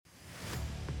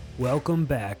Welcome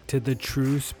back to the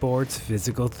True Sports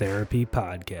Physical Therapy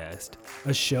Podcast,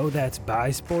 a show that's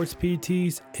by sports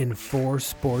PTs and for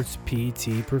sports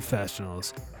PT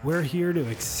professionals. We're here to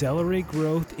accelerate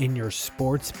growth in your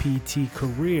sports PT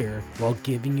career while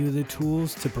giving you the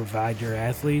tools to provide your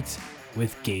athletes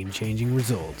with game-changing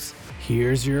results.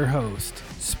 Here's your host,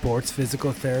 sports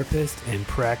physical therapist and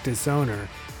practice owner,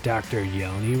 Dr.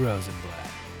 Yoni Rosenblatt.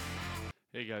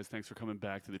 Hey guys, thanks for coming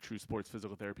back to the True Sports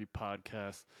Physical Therapy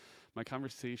Podcast. My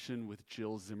conversation with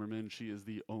Jill Zimmerman. She is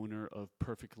the owner of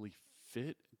Perfectly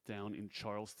Fit down in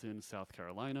Charleston, South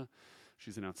Carolina.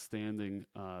 She's an outstanding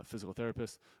physical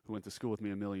therapist who went to school with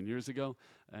me a million years ago,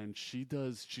 and she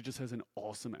just has an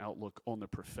awesome outlook on the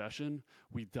profession.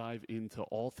 We dive into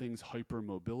all things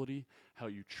hypermobility, how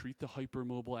you treat the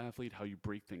hypermobile athlete, how you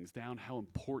break things down, how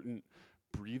important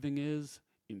breathing is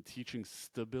in teaching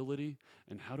stability,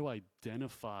 and how to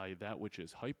identify that which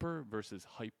is hyper versus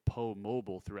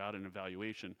hypomobile throughout an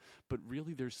evaluation. But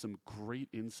really, there's some great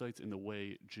insights in the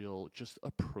way Jill just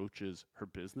approaches her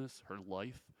business, her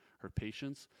life, her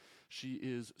patients. She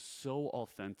is so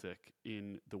authentic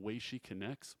in the way she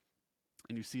connects,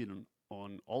 and you see it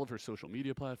on all of her social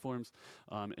media platforms,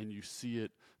 and you see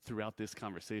it throughout this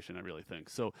conversation, I really think.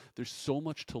 So there's so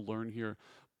much to learn here,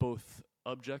 both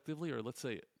objectively, or let's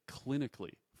say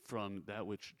clinically, from that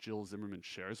which Jill Zimmerman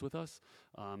shares with us,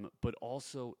 but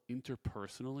also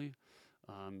interpersonally,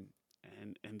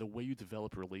 and the way you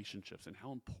develop relationships and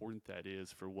how important that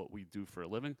is for what we do for a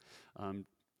living. I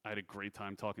had a great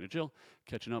time talking to Jill,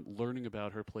 catching up, learning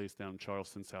about her place down in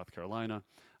Charleston, South Carolina.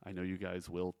 I know you guys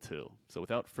will too. So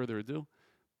without further ado,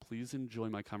 please enjoy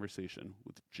my conversation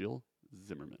with Jill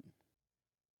Zimmerman.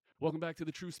 Welcome back to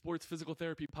the True Sports Physical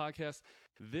Therapy Podcast.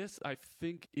 This, I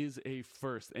think, is a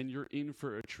first, and you're in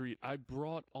for a treat. I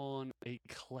brought on a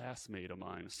classmate of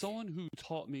mine, someone who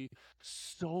taught me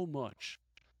so much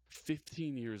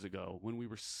 15 years ago when we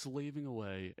were slaving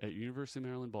away at University of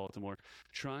Maryland, Baltimore,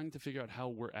 trying to figure out how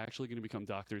we're actually going to become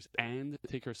doctors and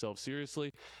take ourselves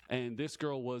seriously. And this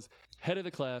girl was head of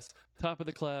the class, top of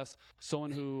the class,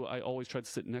 someone who I always tried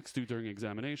to sit next to during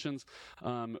examinations,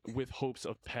 with hopes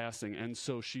of passing. And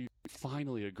so she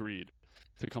finally agreed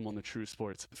to come on the True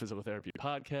Sports Physical Therapy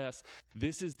Podcast.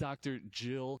 This is Dr.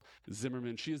 Jill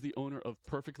Zimmerman. She is the owner of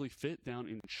Perfectly Fit down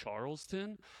in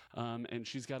Charleston, and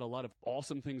she's got a lot of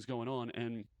awesome things going on.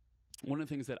 And one of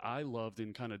the things that I loved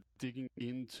in kind of digging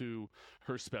into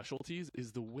her specialties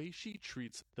is the way she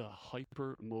treats the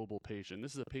hypermobile patient.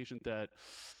 This is a patient that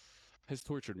has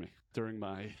tortured me during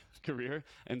my career,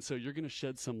 and so you're going to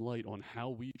shed some light on how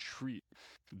we treat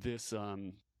this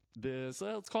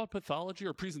let's call it pathology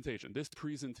or presentation, this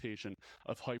presentation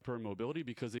of hypermobility,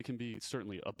 because it can be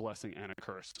certainly a blessing and a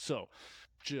curse. So,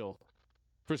 Jill,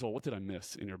 first of all, what did I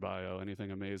miss in your bio?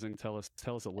 Anything amazing? Tell us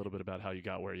a little bit about how you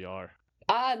got where you are.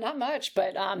 Not much,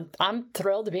 but I'm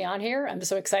thrilled to be on here. I'm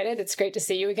so excited. It's great to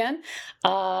see you again.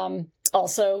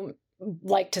 Also,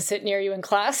 like to sit near you in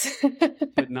class.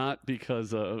 But not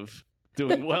because of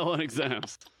doing well on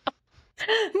exams.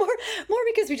 More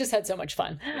because we just had so much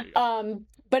fun.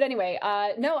 But anyway,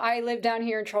 no, I live down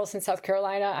here in Charleston, South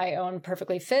Carolina. I own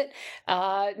Perfectly Fit.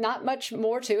 Not much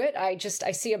more to it. I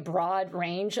see a broad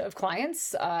range of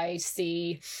clients. I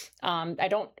see, I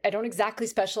don't exactly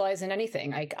specialize in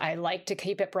anything. I like to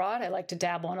keep it broad. I like to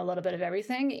dabble in a little bit of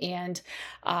everything. And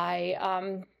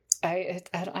I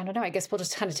don't know. I guess we'll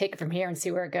just kind of take it from here and see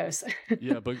where it goes.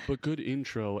 Yeah, but good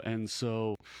intro. And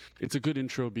so it's a good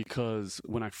intro because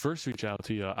when I first reached out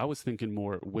to you, I was thinking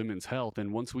more women's health.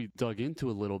 And once we dug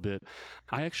into a little bit,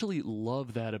 I actually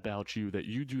love that about you, that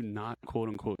you do not, quote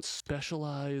unquote,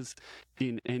 specialize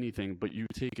in anything, but you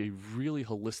take a really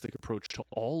holistic approach to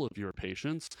all of your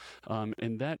patients.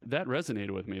 And that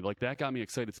resonated with me. Like, that got me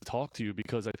excited to talk to you,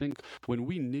 because I think when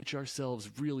we niche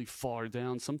ourselves really far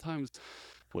down, sometimes,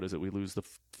 what is it? We lose the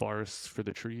forest for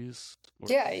the trees?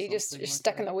 Yeah, you're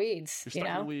stuck in the weeds. You're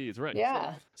stuck in the weeds, right?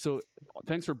 Yeah. So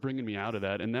thanks for bringing me out of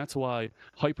that. And that's why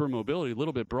hypermobility, a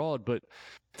little bit broad, but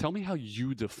tell me how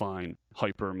you define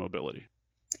hypermobility.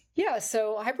 Yeah,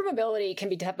 so hypermobility can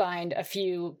be defined a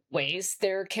few ways.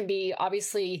 There can be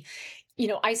obviously,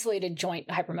 isolated joint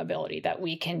hypermobility that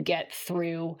we can get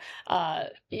through,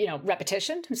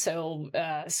 repetition. So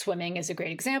swimming is a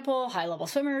great example. High-level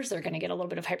swimmers, they're going to get a little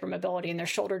bit of hypermobility in their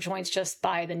shoulder joints just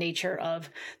by the nature of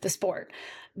the sport.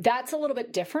 That's a little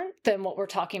bit different than what we're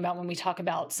talking about when we talk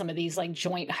about some of these like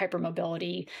joint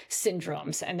hypermobility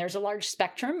syndromes. And there's a large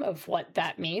spectrum of what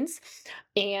that means.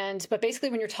 But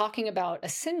basically, when you're talking about a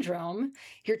syndrome,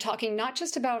 you're talking not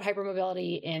just about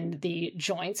hypermobility in the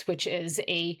joints, which is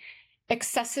a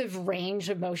excessive range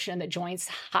of motion in the joints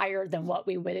higher than what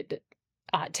we would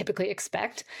typically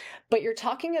expect. But you're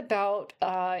talking about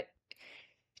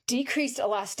decreased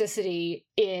elasticity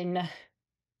in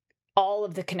all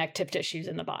of the connective tissues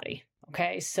in the body.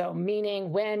 Okay, so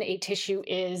meaning when a tissue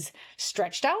is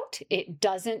stretched out, it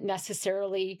doesn't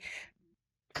necessarily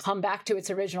come back to its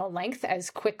original length as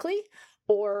quickly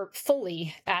or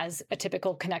fully as a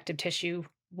typical connective tissue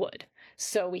would.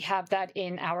 So we have that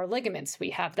in our ligaments, we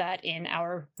have that in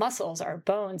our muscles, our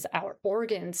bones, our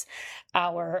organs,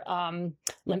 our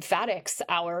lymphatics,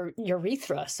 our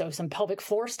urethra. So some pelvic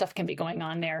floor stuff can be going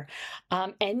on there.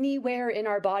 Anywhere in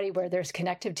our body where there's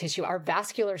connective tissue, our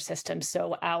vascular system.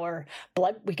 So our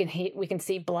blood, we can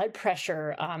see blood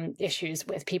pressure issues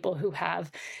with people who have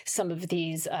some of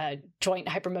these joint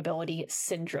hypermobility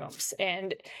syndromes.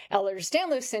 And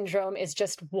Ehlers-Danlos syndrome is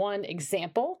just one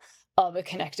example of a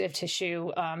connective tissue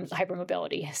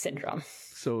hypermobility syndrome.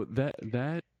 So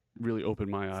that really opened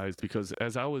my eyes, because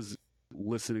as I was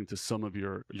listening to some of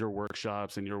your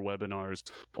workshops and your webinars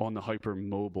on the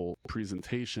hypermobile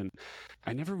presentation,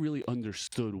 I never really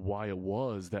understood why it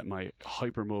was that my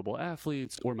hypermobile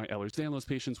athletes or my Ehlers-Danlos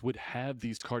patients would have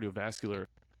these cardiovascular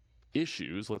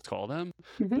issues, let's call them.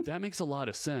 Mm-hmm. But that makes a lot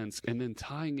of sense. And then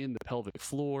tying in the pelvic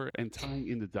floor and tying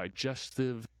in the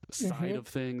digestive side of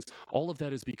things, all of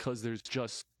that is because there's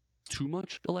just too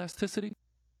much elasticity.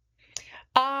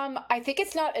 I think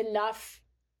it's not enough,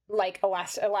 like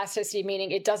elasticity,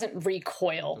 meaning it doesn't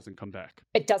recoil. It doesn't come back.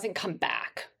 It doesn't come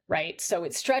back, right? So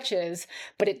it stretches,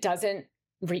 but it doesn't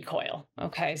recoil.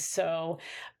 Okay, so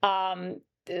for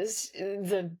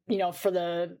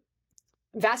the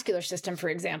vascular system, for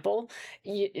example,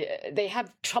 they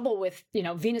have trouble with,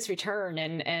 venous return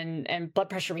and blood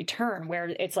pressure return,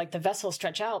 where it's like the vessels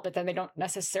stretch out, but then they don't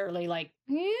necessarily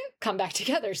come back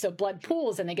together. So blood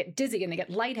pools and they get dizzy and they get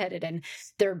lightheaded, and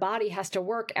their body has to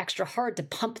work extra hard to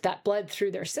pump that blood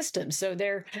through their system. So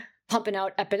they're pumping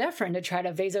out epinephrine to try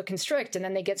to vasoconstrict, and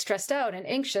then they get stressed out and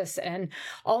anxious and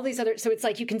all these other. So it's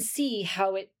like you can see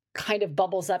how it kind of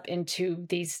bubbles up into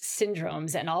these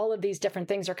syndromes, and all of these different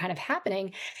things are kind of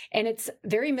happening, and it's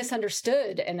very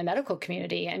misunderstood in the medical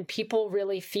community, and people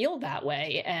really feel that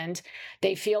way, and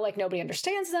they feel like nobody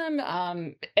understands them,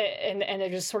 and they're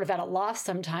just sort of at a loss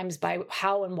sometimes by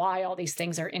how and why all these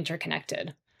things are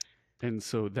interconnected. And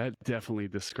so that definitely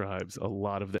describes a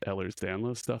lot of the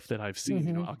Ehlers-Danlos stuff that I've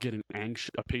seen. I'll get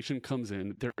a patient comes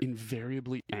in, they're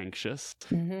invariably anxious,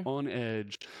 on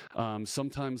edge,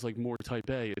 sometimes more type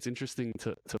A. It's interesting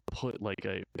to put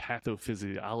a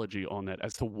pathophysiology on that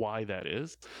as to why that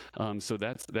is. So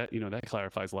that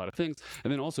clarifies a lot of things.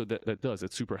 And then also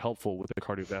it's super helpful with the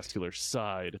cardiovascular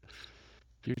side.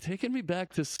 You're taking me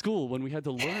back to school when we had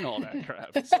to learn all that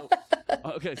crap. So,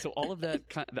 okay, so all of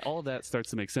that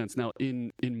starts to make sense. Now,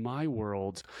 in my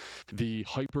world, the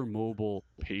hypermobile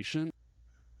patient,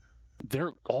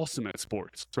 they're awesome at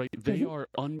sports, right? They are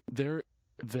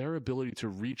their ability to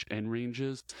reach end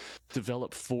ranges,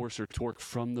 develop force or torque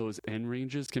from those end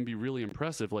ranges can be really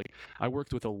impressive. I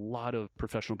worked with a lot of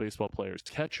professional baseball players,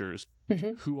 catchers,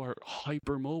 who are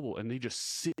hypermobile, and they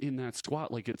just sit in that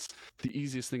squat like it's the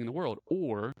easiest thing in the world.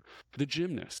 Or the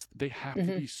gymnast, they have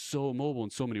to be so mobile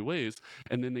in so many ways,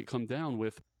 and then they come down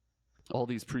with all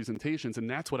these presentations, and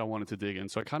that's what I wanted to dig in.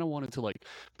 So I kind of wanted to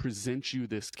present you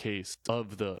this case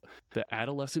of the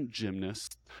adolescent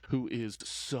gymnast who is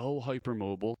so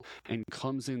hypermobile and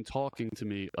comes in talking to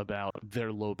me about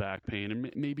their low back pain,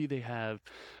 and maybe they have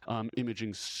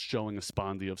imaging showing a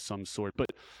spondy of some sort,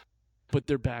 but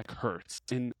their back hurts.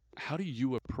 And how do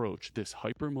you approach this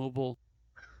hypermobile,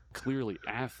 clearly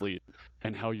athlete,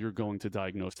 and how you're going to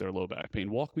diagnose their low back pain?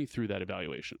 Walk me through that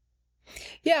evaluation.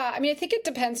 Yeah, I mean, I think it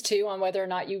depends too on whether or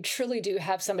not you truly do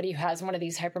have somebody who has one of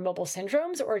these hypermobile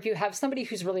syndromes, or if you have somebody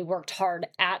who's really worked hard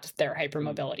at their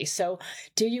hypermobility. So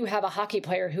do you have a hockey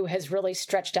player who has really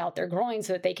stretched out their groin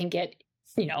so that they can get,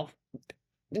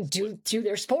 do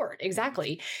their sport?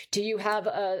 Exactly. Do you have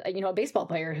a baseball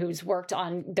player who's worked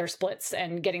on their splits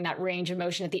and getting that range of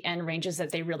motion at the end ranges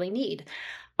that they really need?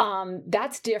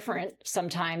 That's different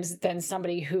sometimes than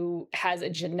somebody who has a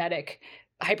genetic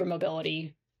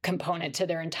hypermobility component to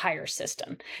their entire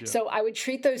system. Yeah. So I would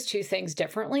treat those two things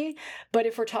differently. But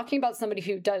if we're talking about somebody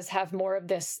who does have more of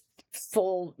this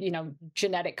full,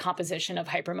 genetic composition of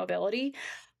hypermobility,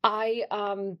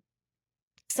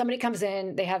 somebody comes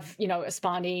in, they have, a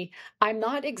spondy. I'm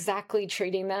not exactly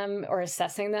treating them or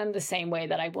assessing them the same way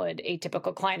that I would a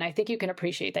typical client. I think you can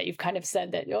appreciate that. You've kind of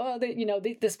said that,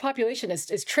 this population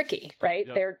is tricky, right?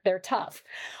 Yep. They're tough.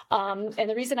 And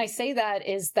the reason I say that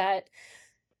is that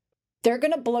they're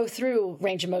going to blow through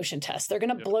range of motion tests. They're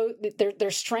going to blow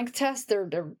their strength tests, their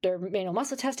manual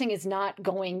muscle testing is not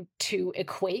going to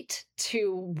equate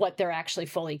to what they're actually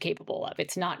fully capable of.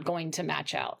 It's not going to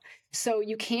match out. So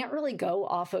you can't really go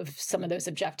off of some of those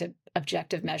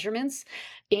objective measurements.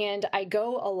 And I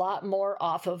go a lot more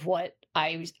off of what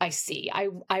I see.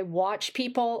 I watch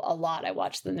people a lot. I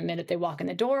watch them the minute they walk in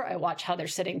the door. I watch how they're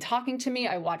sitting talking to me.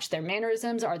 I watch their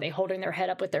mannerisms. Are they holding their head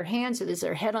up with their hands? Or is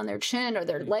their head on their chin? Are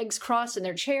their legs crossed in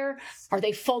their chair? Are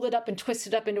they folded up and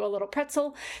twisted up into a little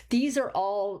pretzel? These are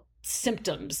all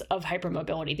symptoms of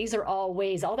hypermobility. These are all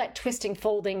ways, all that twisting,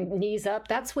 folding, knees up,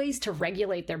 that's ways to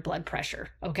regulate their blood pressure.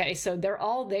 Okay. So they're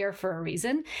all there for a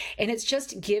reason. And it's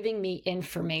just giving me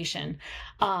information.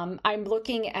 I'm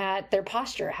looking at their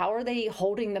posture. How are they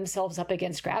holding themselves up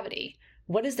against gravity?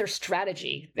 What is their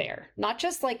strategy there? Not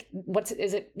just like,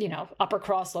 is it, upper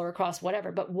cross, lower cross,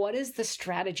 whatever, but what is the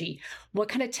strategy? What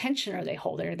kind of tension are they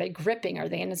holding? Are they gripping? Are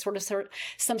they in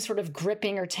some sort of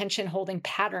gripping or tension holding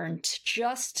pattern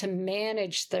just to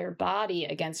manage their body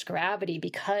against gravity?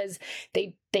 Because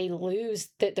they lose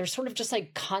that. They're sort of just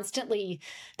like constantly,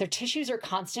 their tissues are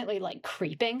constantly like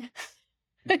creeping,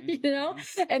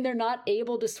 and they're not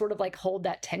able to sort of like hold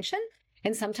that tension.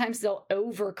 And sometimes they'll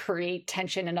over-create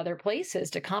tension in other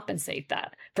places to compensate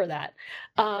for that.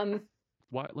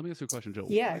 Why? Let me ask you a question, Jill.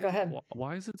 Yeah, go ahead.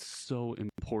 Why is it so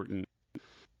important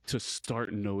to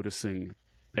start noticing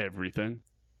everything?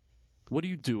 What do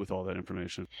you do with all that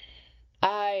information?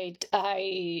 It's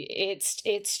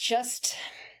just,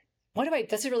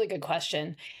 that's a really good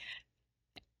question.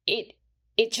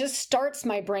 It just starts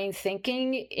my brain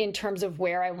thinking in terms of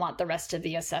where I want the rest of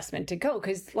the assessment to go.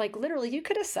 Because like literally you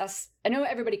could assess, I know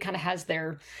everybody kind of has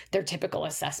their typical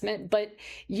assessment, but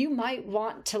you might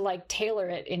want to like tailor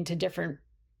it into different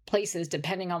places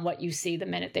depending on what you see the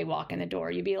minute they walk in the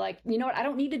door. You'd be like, you know what, I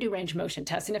don't need to do range of motion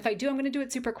tests. And if I do, I'm going to do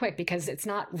it super quick because it's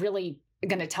not really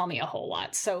going to tell me a whole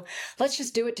lot. So let's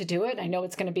just do it to do it. I know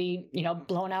it's going to be,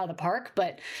 blown out of the park,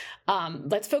 but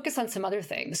let's focus on some other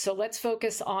things. So let's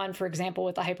focus on, for example,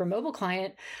 with a hypermobile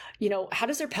client, how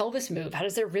does their pelvis move? How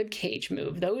does their rib cage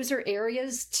move? Those are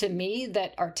areas to me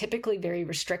that are typically very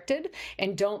restricted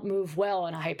and don't move well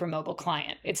in a hypermobile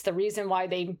client. It's the reason why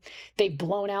they've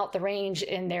blown out the range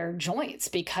in their joints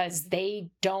because they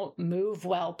don't move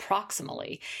well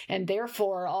proximally. And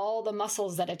therefore all the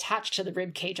muscles that attach to the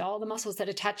rib cage, all the muscles that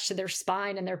attach to their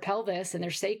spine and their pelvis and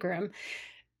their sacrum,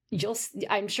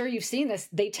 I'm sure you've seen this,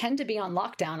 they tend to be on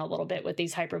lockdown a little bit with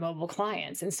these hypermobile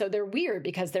clients. And so they're weird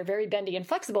because they're very bendy and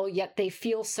flexible, yet they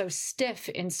feel so stiff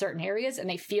in certain areas and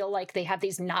they feel like they have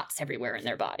these knots everywhere in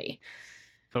their body.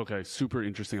 Okay, super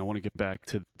interesting. I want to get back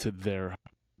to their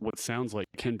what sounds like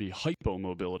can be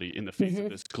hypomobility in the face of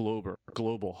this global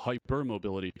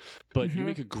hypermobility. But you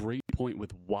make a great point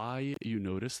with why you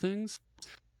notice things.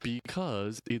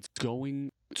 Because it's going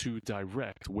to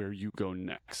direct where you go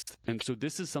next. And so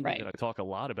this is something that I talk a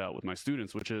lot about with my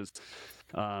students, which is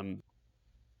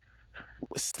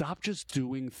stop just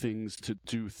doing things to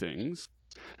do things.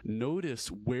 Notice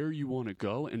where you want to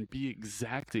go and be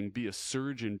exacting, be a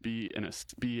surgeon, be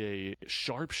a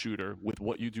sharpshooter with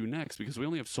what you do next, because we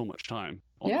only have so much time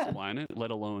on this planet,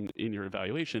 let alone in your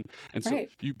evaluation. And so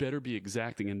you better be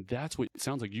exacting. And that's what it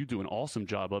sounds like you do an awesome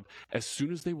job of. As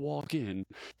soon as they walk in,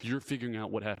 you're figuring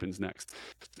out what happens next.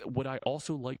 What I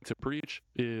also like to preach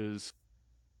is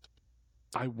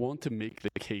I want to make the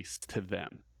case to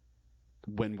them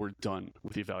when we're done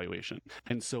with the evaluation.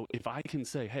 And so if I can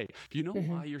say, hey, you know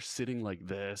why you're sitting like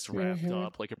this, wrapped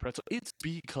up like a pretzel? It's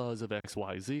because of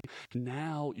XYZ.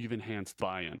 Now you've enhanced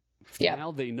buy-in.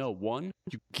 Now they know, one,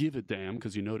 you give a damn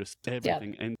because you notice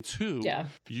everything. And two,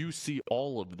 you see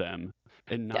all of them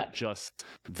and not just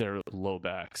their low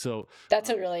back. So that's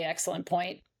a really excellent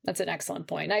point. That's an excellent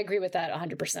point. I agree with that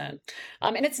 100%.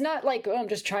 And it's not like, I'm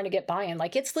just trying to get buy-in.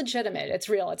 Like, it's legitimate. It's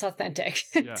real. It's authentic.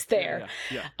 It's there.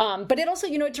 But it also,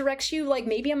 it directs you, like,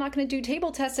 maybe I'm not going to do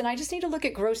table tests and I just need to look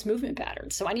at gross movement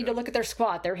patterns. So I need to look at their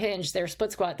squat, their hinge, their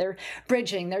split squat, their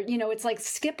bridging, their, it's like,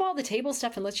 skip all the table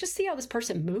stuff and let's just see how this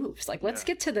person moves. Like, let's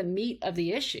get to the meat of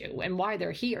the issue and why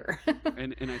they're here.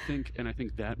 and I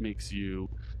think that makes you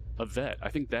a vet. I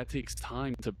think that takes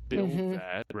time to build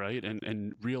that, right?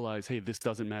 And realize, hey, this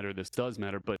doesn't matter, this does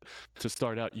matter. But to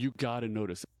start out, you got to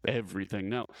notice everything.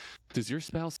 Now, does your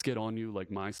spouse get on you like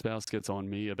my spouse gets on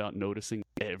me about noticing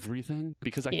everything?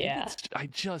 Because I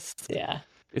think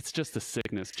it's just a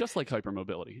sickness, just like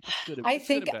hypermobility. I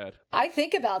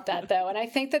think about that though. And I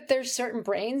think that there's certain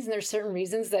brains and there's certain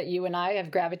reasons that you and I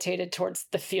have gravitated towards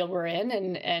the field we're in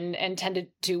and tend to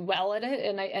do well at it.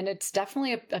 And it's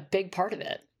definitely a big part of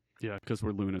it. Yeah, because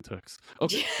we're lunatics.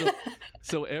 Okay,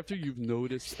 so after you've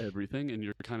noticed everything and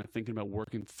you're kind of thinking about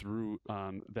working through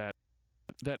that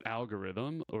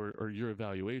algorithm or your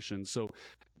evaluation, so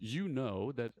you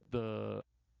know that the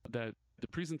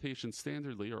presentation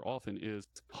standardly or often is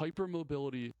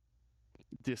hypermobility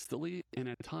distally, and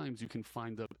at times you can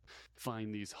find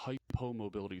these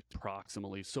hypomobility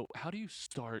proximally. So how do you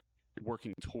start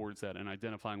working towards that and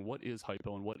identifying what is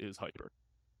hypo and what is hyper?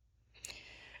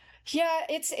 Yeah,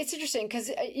 it's interesting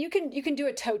because you can do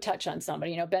a toe touch on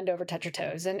somebody, bend over, touch your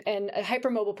toes, and a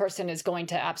hypermobile person is going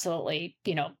to absolutely,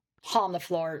 paw on the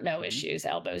floor, no issues,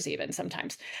 elbows even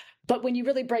sometimes. But when you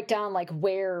really break down like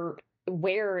where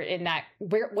in that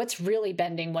what's really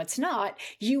bending, what's not,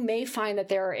 you may find that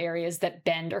there are areas that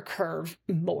bend or curve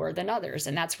more than others,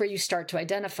 and that's where you start to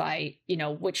identify,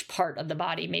 which part of the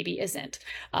body maybe isn't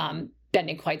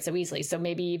bending quite so easily. So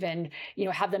maybe even,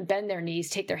 have them bend their knees,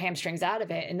 take their hamstrings out of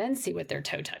it, and then see what their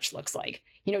toe touch looks like.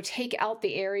 Take out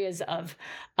the areas of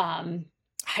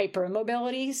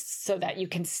hypermobility so that you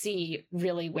can see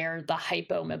really where the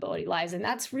hypomobility lies. And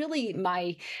that's really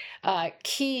my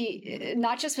key,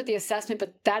 not just with the assessment,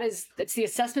 but it's the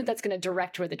assessment that's going to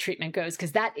direct where the treatment goes,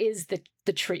 because that is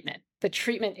the treatment. The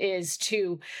treatment is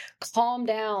to calm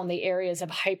down the areas of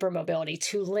hypermobility,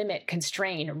 to limit,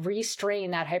 constrain,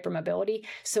 restrain that hypermobility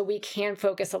so we can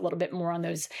focus a little bit more on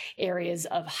those areas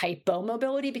of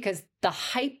hypomobility, because the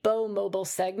hypomobile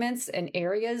segments and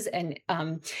areas and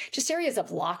just areas of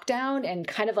lockdown and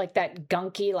kind of like that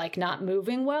gunky, like not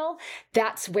moving well,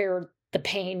 that's where the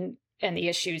pain and the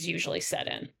issues usually set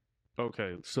in.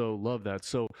 Okay, so love that.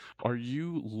 So are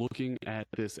you looking at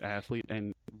this athlete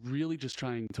and really just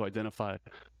trying to identify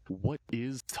what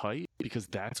is tight, because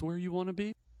that's where you want to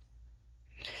be?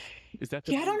 Is that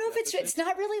I don't know if it's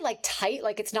not really like tight.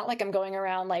 Like, it's not like I'm going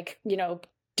around like,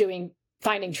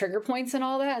 finding trigger points and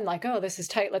all that and like, oh, this is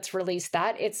tight, let's release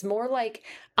that. It's more like,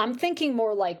 I'm thinking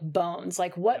more like bones,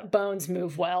 like what bones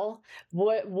move well,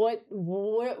 what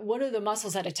are the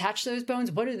muscles that attach those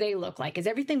bones, what do they look like, is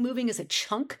everything moving as a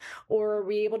chunk, or are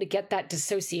we able to get that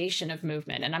dissociation of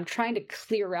movement? And I'm trying to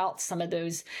clear out some of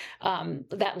those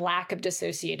that lack of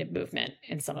dissociated movement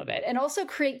in some of it, and also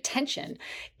create tension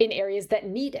in areas that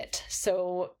need it.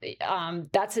 So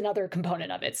that's another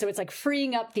component of it. So it's like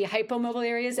freeing up the hypomobile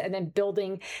areas and then building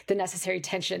the necessary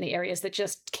tension in the areas that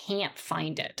just can't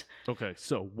find it. Okay,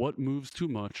 so what moves too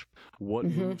much, what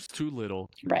moves too little,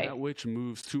 right? That which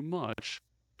moves too much,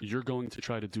 you're going to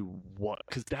try to do what?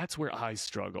 Because that's where I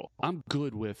struggle. I'm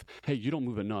good with, hey, you don't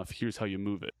move enough, here's how you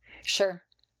move it. Sure.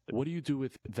 What do you do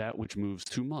with that which moves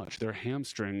too much? Their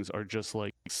hamstrings are just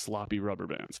like sloppy rubber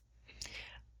bands.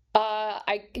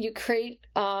 You create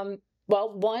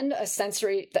a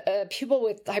sensory, people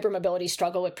with hypermobility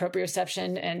struggle with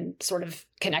proprioception and sort of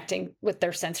connecting with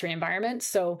their sensory environment.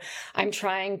 So I'm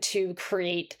trying to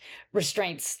create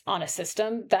restraints on a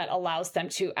system that allows them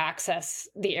to access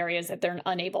the areas that they're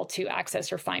unable to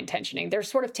access or find tensioning. They're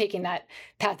sort of taking that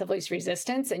path of least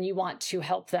resistance, and you want to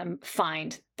help them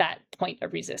find that point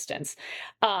of resistance.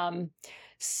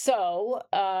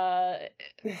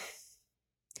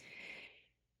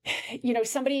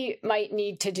 Somebody might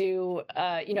need to do,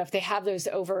 if they have those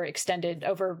overextended,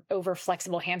 over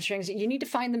flexible hamstrings, you need to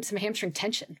find them some hamstring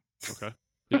tension. Okay.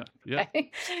 Yeah.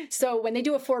 Okay? So when they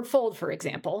do a forward fold, for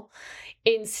example,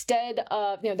 instead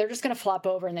of, they're just going to flop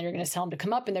over, and then you're going to tell them to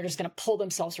come up, and they're just going to pull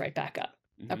themselves right back up.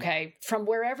 Mm-hmm. Okay. From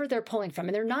wherever they're pulling from,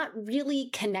 and they're not really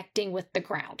connecting with the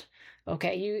ground.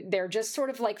 Okay. They're just sort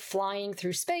of like flying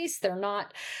through space. They're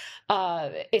not,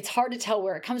 it's hard to tell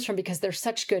where it comes from because they're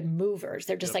such good movers.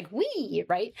 They're just like, wee,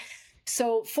 right?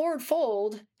 So forward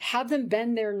fold, have them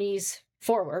bend their knees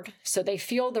forward so they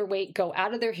feel their weight go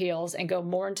out of their heels and go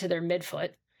more into their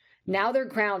midfoot. Now they're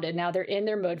grounded. Now they're in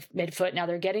their midfoot. Now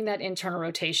they're getting that internal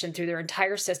rotation through their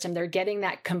entire system. They're getting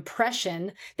that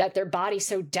compression that their body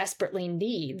so desperately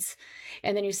needs.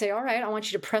 And then you say, all right, I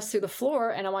want you to press through the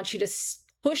floor, and I want you to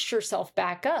push yourself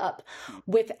back up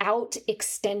without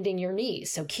extending your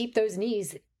knees. So keep those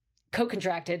knees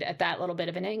co-contracted at that little bit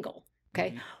of an angle. Okay.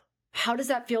 Mm-hmm. How does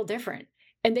that feel different?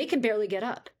 And they can barely get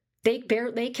up. They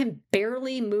can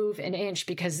barely move an inch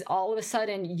because all of a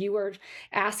sudden you are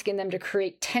asking them to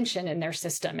create tension in their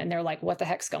system, and they're like, what the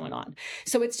heck's going on?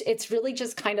 So it's really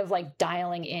just kind of like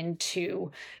dialing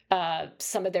into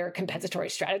some of their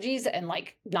compensatory strategies and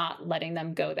like not letting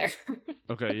them go there.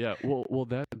 Okay, yeah. Well,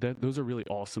 that those are really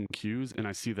awesome cues, and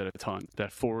I see that a ton.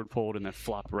 That forward fold and that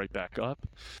flop right back up.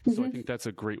 Mm-hmm. So I think that's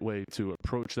a great way to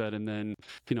approach that. And then,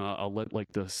 I'll let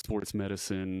like the sports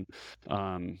medicine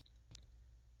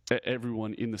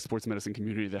everyone in the sports medicine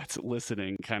community that's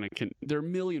listening there are a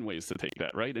million ways to take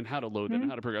that, right? And how to load that and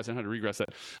how to progress and how to regress that.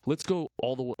 Let's go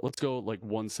like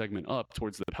one segment up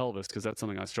towards the pelvis, because that's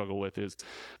something I struggle with, is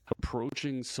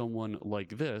approaching someone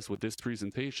like this with this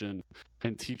presentation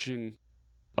and teaching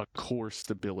a core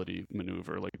stability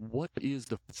maneuver. Like, what is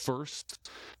the first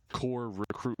core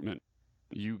recruitment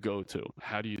you go to?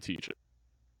 How do you teach it?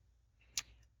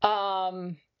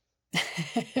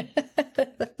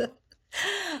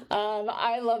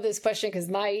 I love this question because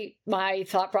my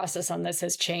thought process on this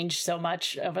has changed so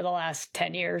much over the last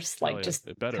 10 years. Like, just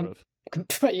it better have.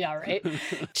 Yeah, right.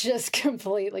 Just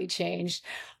completely changed.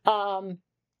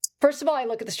 First of all, I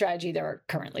look at the strategy they're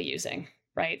currently using,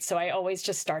 right? So I always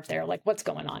just start there, like, what's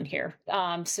going on here?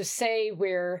 So say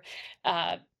we're,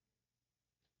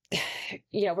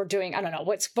 we're doing, I don't know,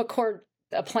 what core,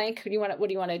 a plank? What do you want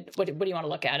to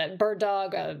look at? A bird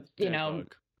dog,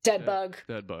 dead bug.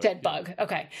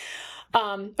 Okay.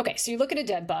 Okay. So you look at a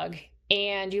dead bug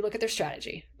and you look at their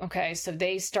strategy. Okay. So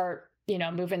they start,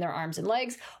 moving their arms and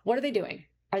legs. What are they doing?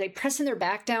 Are they pressing their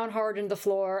back down hard into the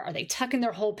floor? Are they tucking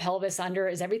their whole pelvis under?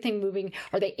 Is everything moving?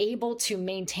 Are they able to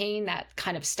maintain that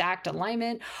kind of stacked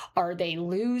alignment? Are they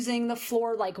losing the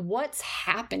floor? Like, what's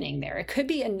happening there? It could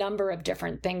be a number of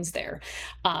different things there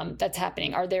that's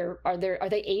happening. Are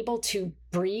they able to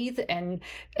breathe and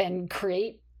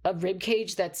create a rib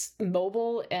cage that's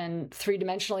mobile and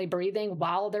three-dimensionally breathing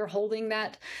while they're holding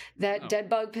that dead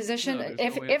bug position? No,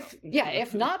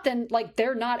 if not, then like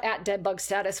they're not at dead bug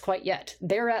status quite yet.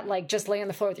 They're at like just lay on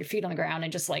the floor with your feet on the ground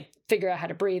and just like figure out how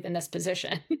to breathe in this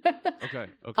position. Okay.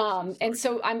 And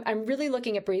so I'm really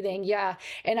looking at breathing. Yeah.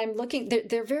 And I'm looking,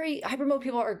 they're very, hypermobile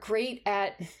people are great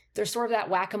at, they're sort of that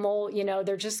whack-a-mole,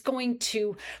 they're just going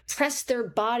to press their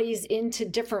bodies into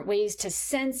different ways to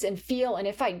sense and feel. And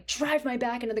if I drive my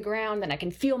back into the ground, then I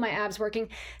can feel my abs working.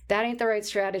 That ain't the right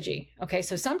strategy. Okay.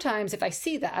 So sometimes if I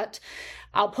see that,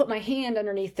 I'll put my hand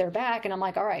underneath their back and I'm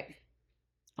like, all right,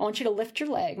 I want you to lift your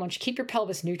leg. I want you to keep your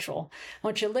pelvis neutral. I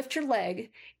want you to lift your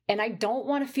leg. And I don't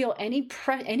want to feel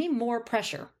any more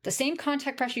pressure. The same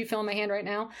contact pressure you feel in my hand right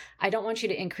now, I don't want you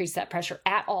to increase that pressure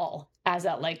at all as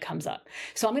that leg comes up.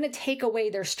 So I'm going to take away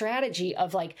their strategy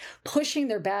of like pushing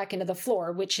their back into the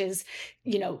floor, which is,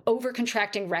 over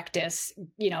contracting rectus,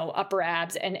 upper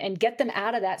abs, and get them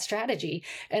out of that strategy.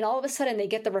 And all of a sudden they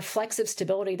get the reflexive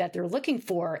stability that they're looking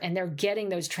for, and they're getting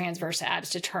those transverse abs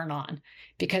to turn on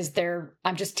because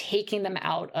I'm just taking them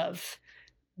out of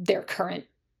their current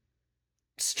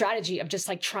strategy of just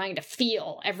like trying to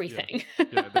feel everything.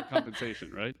 Yeah, their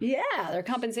compensation, right? Yeah, their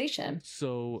compensation.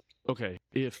 So, okay,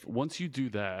 if once you do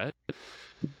that,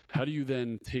 how do you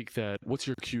then take that? What's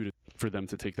your cue for them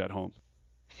to take that home?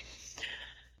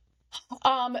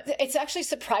 It's actually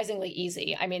surprisingly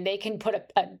easy. I mean, they can put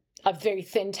a very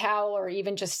thin towel, or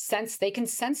even just they can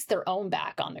sense their own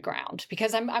back on the ground,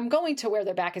 because I'm going to where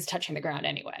their back is touching the ground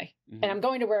anyway. Mm-hmm. And I'm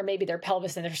going to where maybe their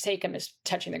pelvis and their sacrum is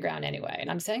touching the ground anyway. And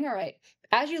I'm saying, all right,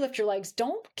 as you lift your legs,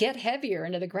 don't get heavier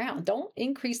into the ground. Don't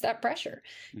increase that pressure.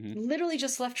 Mm-hmm. Literally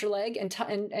just lift your leg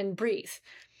and breathe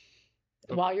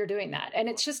while you're doing that. And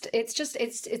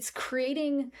it's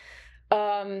creating,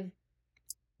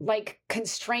 like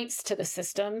constraints to the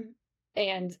system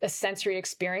and a sensory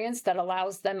experience that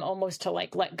allows them almost to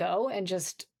like let go and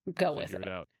just go with it.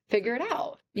 Figure it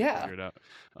out. Yeah. Figure it out.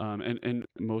 And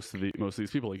most of these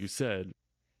people, like you said,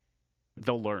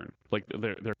 they'll learn. Like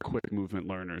they're quick movement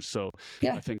learners. So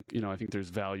yeah. I think there's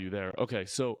value there. Okay,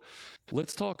 so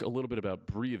let's talk a little bit about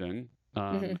breathing.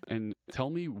 And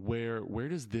tell me where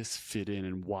does this fit in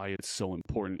and why it's so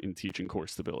important in teaching core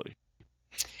stability?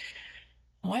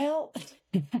 Well,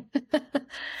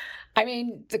 I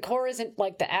mean, the core isn't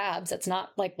like the abs. That's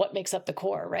not like what makes up the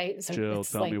core, right? So Jill,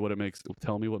 tell me what makes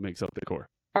up the core.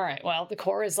 All right. Well, the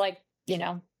core is like,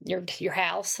 your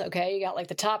house. Okay. You got like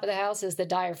the top of the house is the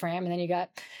diaphragm, and then you got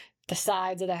the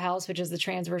sides of the house, which is the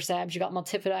transverse abs. You got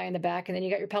multifidi in the back, and then you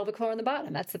got your pelvic floor on the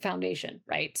bottom. That's the foundation,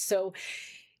 right? So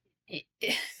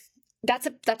that's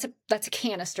a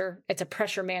canister. It's a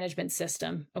pressure management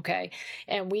system. Okay.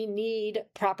 And we need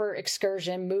proper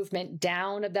excursion movement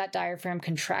down of that diaphragm,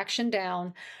 contraction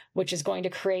down, which is going to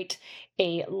create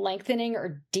a lengthening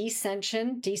or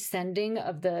descending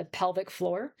of the pelvic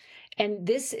floor. And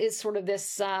this is sort of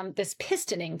this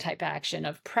pistoning type action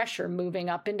of pressure moving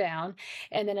up and down,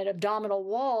 and then an abdominal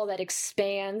wall that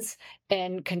expands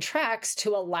and contracts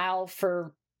to allow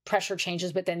for pressure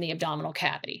changes within the abdominal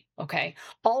cavity. Okay.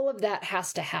 All of that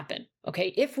has to happen.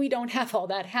 Okay. If we don't have all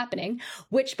that happening,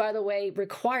 which by the way,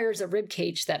 requires a rib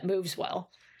cage that moves well.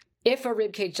 if a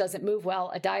rib cage doesn't move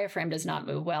well, a diaphragm does not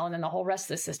move well, and then the whole rest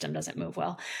of the system doesn't move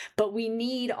well. But we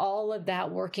need all of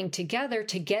that working together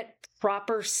to get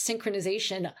proper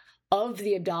synchronization of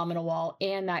the abdominal wall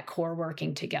and that core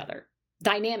working together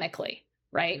dynamically,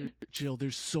 right? Jill,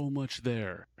 there's so much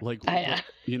there. Like,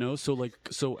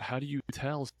 so how do you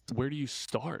tell? Where do you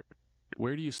start?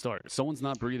 Where do you start? Someone's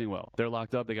not breathing well. They're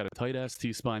locked up. They got a tight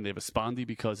ST spine. They have a spondy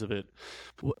because of it.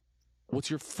 What's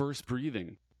your first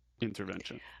breathing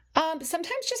intervention?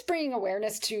 Sometimes just bringing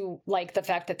awareness to like the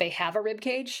fact that they have a rib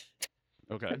cage.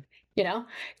 Okay.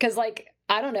 Because like,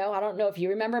 I don't know if you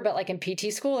remember, but like in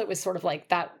PT school, it was sort of like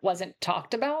that wasn't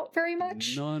talked about very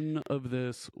much. None of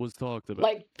this was talked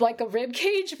about. Like a rib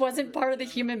cage wasn't part of the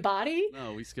human body.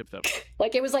 No, we skipped that part.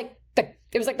 Like it was like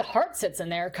the heart sits in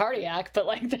there, cardiac, but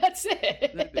like that's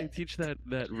it. They teach that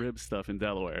rib stuff in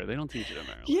Delaware. They don't teach it in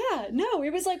Maryland. Yeah, no,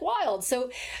 it was like wild. So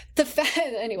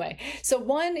anyway, so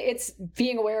one, it's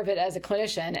being aware of it as a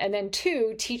clinician, and then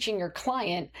two, teaching your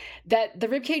client that the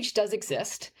rib cage does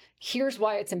exist. Here's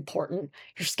why it's important.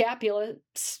 Your scapula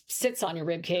sits on your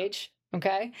rib cage.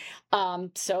 Okay.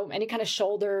 So any kind of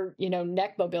shoulder,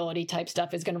 neck mobility type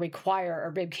stuff is going to require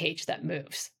a rib cage that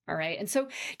moves. All right. And so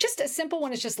just a simple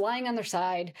one is just lying on their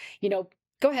side, go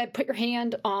ahead, put your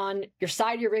hand on your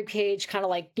side of your rib cage, kind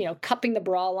of like, cupping the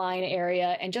bra line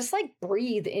area, and just like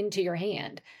breathe into your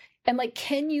hand. And like,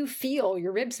 can you feel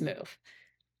your ribs move?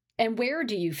 And where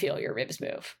do you feel your ribs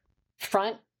move?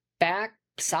 Front, back,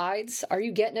 sides? Are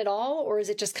you getting it all? Or is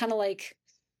it just kind of like,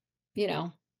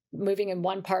 moving in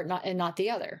one part and not the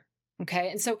other? Okay.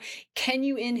 And so can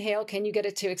you inhale? Can you get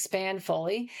it to expand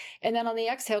fully? And then on the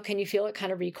exhale, can you feel it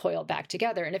kind of recoil back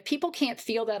together? And if people can't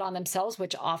feel that on themselves,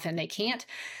 which often they can't,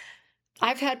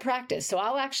 I've had practice. So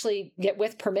I'll actually get,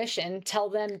 with permission, tell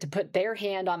them to put their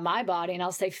hand on my body, and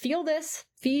I'll say, feel this,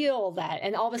 feel that.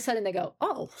 And all of a sudden they go,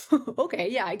 oh, okay.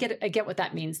 Yeah, I get what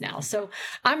that means now. So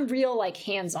I'm real like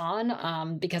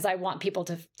hands-on because I want people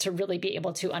to really be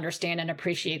able to understand and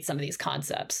appreciate some of these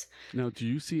concepts. Now, do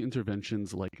you see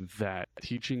interventions like that,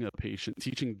 teaching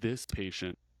this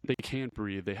patient, they can't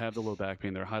breathe, they have the low back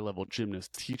pain, they're a high-level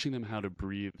gymnast, teaching them how to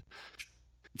breathe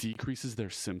decreases their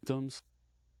symptoms?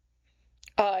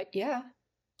 Yeah.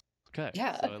 Okay.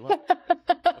 Yeah. So I love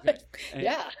it. Okay.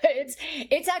 Yeah.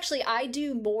 It's actually, I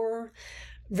do more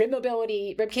rib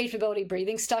cage mobility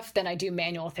breathing stuff than I do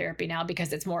manual therapy now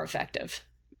because it's more effective.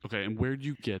 Okay. And where do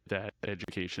you get that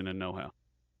education and know-how?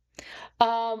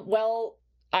 Well,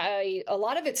 a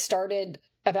lot of it started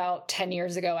about 10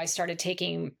 years ago. I started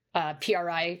taking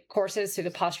PRI courses through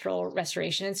the Postural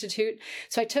Restoration Institute.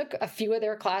 So I took a few of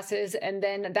their classes, and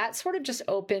then that sort of just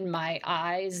opened my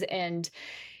eyes, and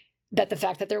that the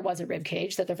fact that there was a rib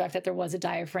cage, that the fact that there was a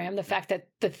diaphragm, the fact that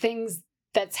the things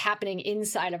that's happening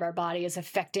inside of our body is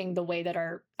affecting the way that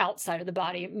our outside of the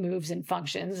body moves and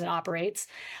functions and operates.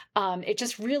 It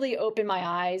just really opened my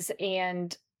eyes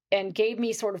and gave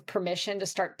me sort of permission to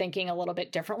start thinking a little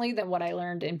bit differently than what I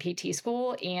learned in PT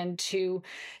school, and to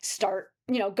start,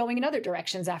 going in other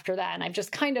directions after that. And I've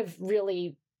just kind of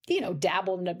really,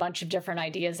 dabbled in a bunch of different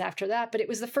ideas after that. But it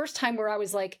was the first time where I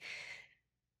was like,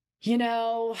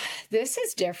 this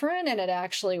is different and it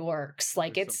actually works.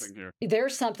 Like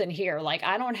there's something here. Like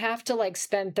I don't have to like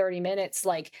spend 30 minutes,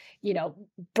 like,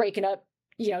 breaking up,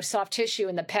 soft tissue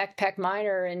in the pec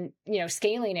minor and,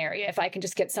 scalene area. If I can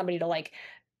just get somebody to like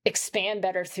expand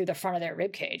better through the front of their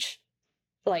rib cage.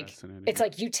 Like, it's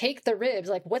like you take the ribs,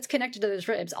 like what's connected to those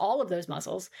ribs, all of those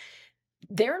muscles,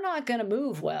 they're not going to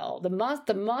move well.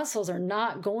 The muscles are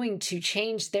not going to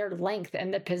change their length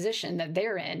and the position that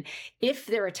they're in if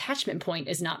their attachment point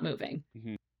is not moving.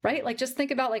 Mm-hmm. Right? Like just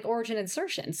think about like origin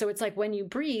insertion. So it's like when you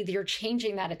breathe, you're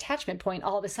changing that attachment point.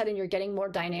 All of a sudden you're getting more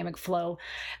dynamic flow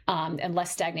and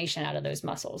less stagnation out of those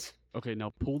muscles. Okay,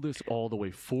 now pull this all the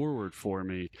way forward for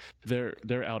me.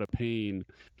 They're out of pain.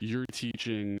 You're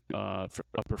teaching a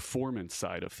performance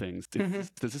side of things.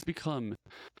 Does this become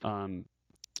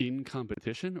in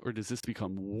competition, or does this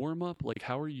become warm up? Like,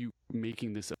 how are you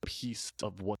making this a piece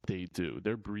of what they do?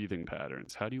 Their breathing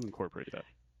patterns. How do you incorporate that?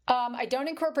 I wouldn't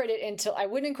incorporate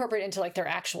it into like their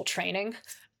actual training.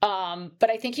 But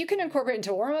I think you can incorporate it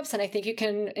into warm-ups, and I think you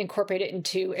can incorporate it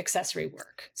into accessory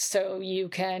work. So you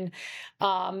can,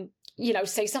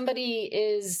 say somebody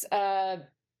is,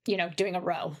 doing a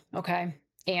row. Okay.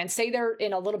 And say they're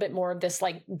in a little bit more of this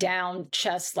like down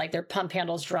chest, like their pump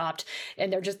handles dropped,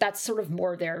 and that's sort of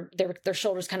more their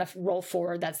shoulders kind of roll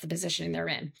forward. That's the positioning they're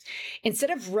in. Instead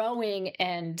of rowing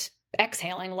and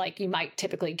exhaling like you might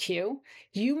typically cue,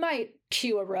 you might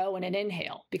cue a row and an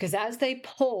inhale, because as they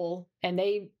pull and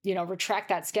they, retract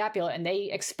that scapula and they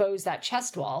expose that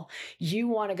chest wall, you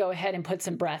want to go ahead and put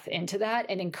some breath into that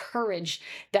and encourage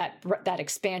that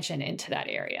expansion into that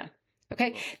area.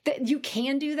 Okay, you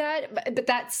can do that, but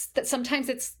that sometimes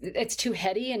it's too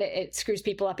heady and it screws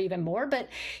people up even more. But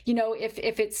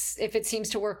if it seems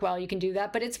to work well, you can do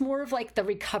that. But it's more of like the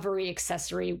recovery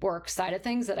accessory work side of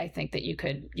things that I think that you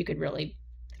could really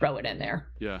throw it in there.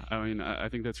 Yeah, I mean, I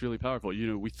think that's really powerful.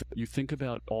 You think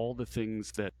about all the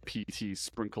things that PTs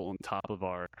sprinkle on top of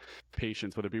our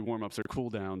patients, whether it be warm-ups or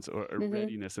cool-downs or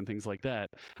readiness and things like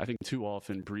that. I think too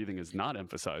often breathing is not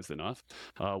emphasized enough.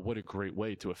 What a great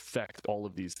way to affect all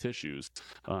of these tissues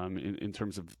in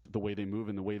terms of the way they move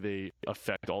and the way they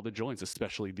affect all the joints,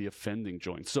 especially the offending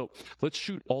joints. So let's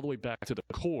shoot all the way back to the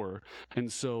core.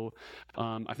 And so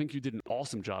I think you did an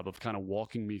awesome job of kind of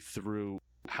walking me through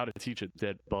how to teach a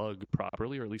dead bug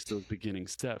properly, or at least those beginning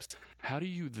steps. How do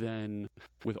you then,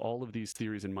 with all of these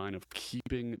theories in mind of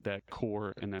keeping that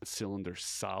core and that cylinder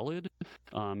solid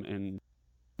and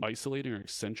isolating or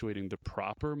accentuating the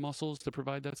proper muscles to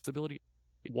provide that stability,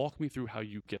 walk me through how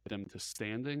you get them to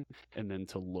standing and then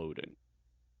to loading.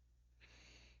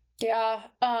 Yeah.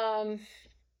 I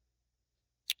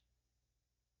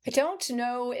don't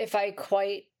know if I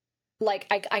quite like,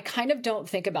 I kind of don't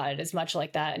think about it as much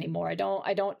like that anymore. I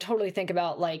don't totally think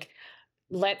about like,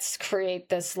 let's create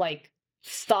this like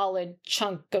solid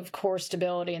chunk of core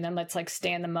stability and then let's like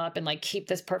stand them up and like keep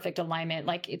this perfect alignment.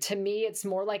 Like to me, it's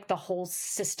more like the whole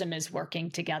system is working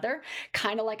together.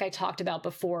 Kind of like I talked about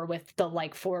before with the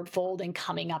like forward fold and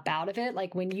coming up out of it.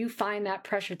 Like when you find that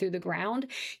pressure through the ground,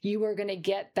 you are going to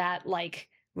get that like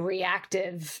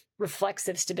reactive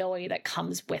reflexive stability that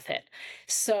comes with it.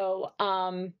 So,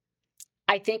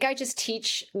 I think I just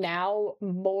teach now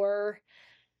more.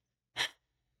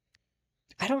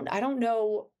 I don't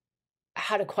know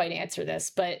how to quite answer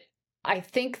this, but I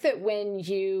think that when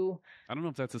you, I don't know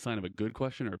if that's a sign of a good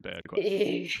question or a bad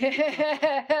question.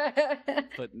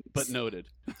 but noted.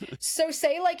 So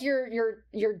say like you're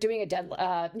doing a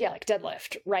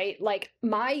deadlift, right? Like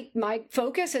my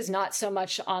focus is not so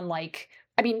much on like,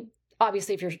 I mean,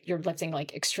 obviously, if you're lifting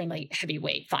like extremely heavy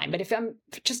weight, fine. But if I'm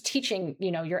just teaching,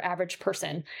 your average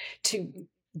person to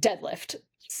deadlift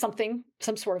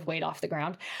some sort of weight off the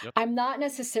ground, yep. I'm not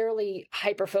necessarily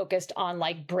hyper focused on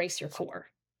like brace your core.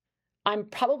 I'm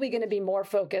probably going to be more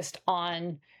focused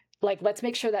on like, let's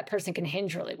make sure that person can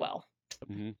hinge really well.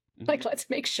 Mm-hmm. Mm-hmm. Like,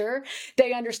 let's make sure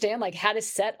they understand like how to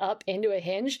set up into a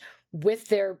hinge with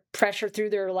their pressure through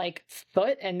their like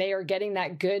foot, and they are getting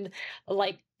that good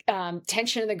like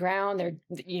tension in the ground. They're,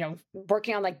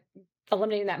 working on like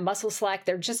eliminating that muscle slack.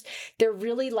 They're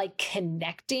really like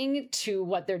connecting to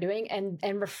what they're doing, and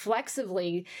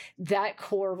reflexively that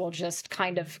core will just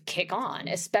kind of kick on,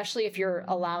 especially if you're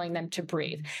allowing them to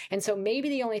breathe. And so maybe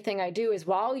the only thing I do is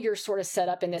while you're sort of set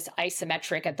up in this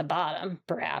isometric at the bottom,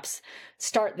 perhaps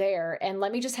start there and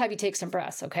let me just have you take some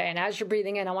breaths. Okay. And as you're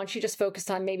breathing in, I want you to just focus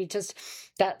on maybe just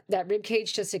that rib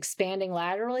cage just expanding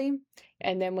laterally.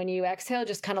 And then when you exhale,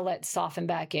 just kind of let soften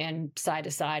back in side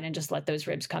to side and just let those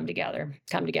ribs come together,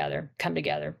 come together, come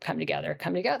together, come together,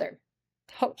 come together.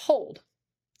 Hold.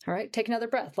 All right. Take another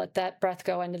breath. Let that breath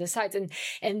go into the sides.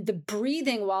 And the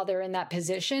breathing while they're in that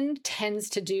position tends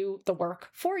to do the work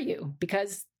for you,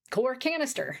 because core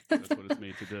canister. That's what it's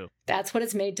made to do. That's what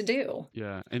it's made to do.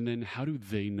 Yeah. And then how do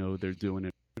they know they're doing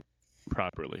it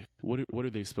properly? What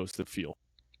are they supposed to feel?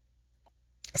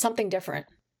 Something different.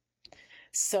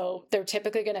 So they're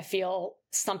typically going to feel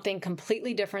something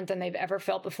completely different than they've ever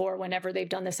felt before whenever they've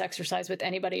done this exercise with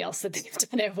anybody else that they've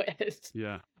done it with.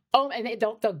 Yeah. Oh, and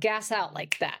they'll gas out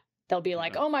like that. They'll be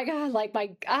like, oh my God, like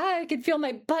I can feel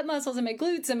my butt muscles and my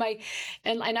glutes and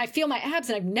I feel my abs,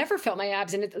 and I've never felt my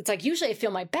abs. And it's like, usually I feel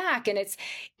my back, and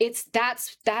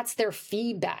that's their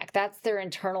feedback. That's their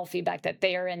internal feedback that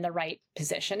they are in the right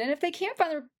position. And if they can't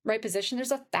find the right position,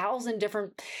 there's 1,000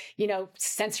 different,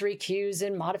 sensory cues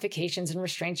and modifications and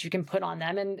restraints you can put on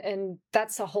them. And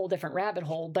that's a whole different rabbit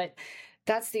hole. But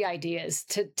that's the idea, is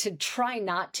to try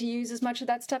not to use as much of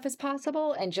that stuff as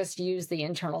possible and just use the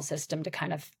internal system to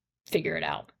kind of figure it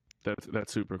out.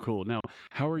 That's super cool. Now,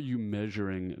 how are you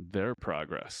measuring their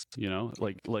progress?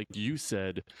 Like you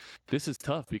said, this is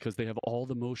tough because they have all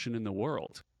the motion in the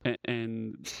world,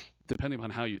 and depending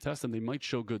on how you test them, they might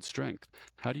show good strength.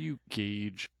 How do you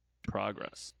gauge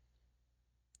progress?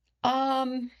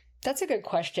 That's a good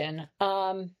question.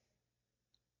 How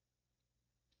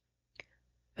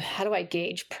do I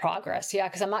gauge progress? Yeah,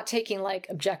 because I'm not taking like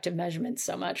objective measurements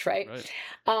so much, right?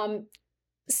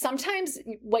 Sometimes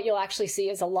what you'll actually see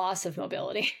is a loss of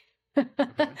mobility.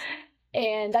 Okay.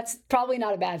 And that's probably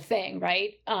not a bad thing,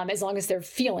 right? As long as they're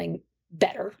feeling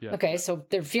better. Yeah. Okay, so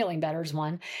they're feeling better is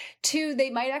one. Two, they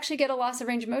might actually get a loss of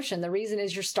range of motion. The reason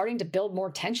is you're starting to build more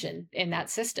tension in that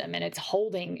system, and it's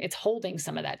holding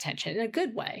some of that tension in a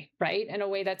good way, right? In a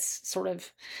way that's sort of,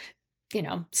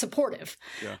 supportive.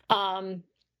 Yeah.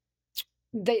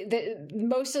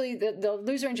 Mostly they'll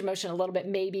lose range of motion a little bit,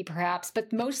 maybe perhaps,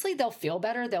 but mostly they'll feel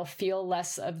better. They'll feel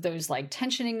less of those like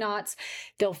tensioning knots.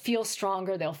 They'll feel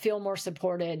stronger. They'll feel more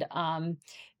supported.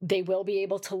 They will be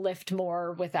able to lift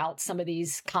more without some of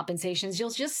these compensations. You'll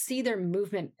just see their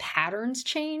movement patterns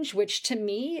change, which to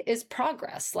me is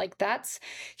progress. Like that's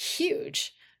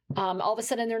huge. All of a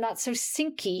sudden they're not so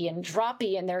sinky and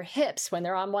droppy in their hips when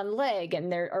they're on one leg and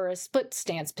they're or a split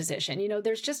stance position.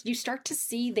 There's just, you start to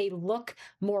see they look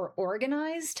more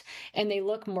organized and they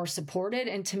look more supported.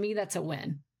 And to me, that's a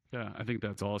win. Yeah, I think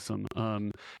that's awesome.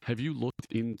 Have you looked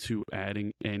into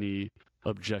adding any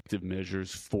objective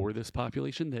measures for this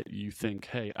population that you think,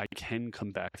 hey, I can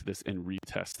come back to this and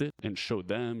retest it and show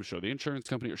the insurance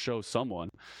company, or show someone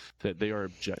that they are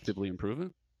objectively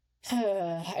improving?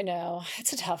 I know.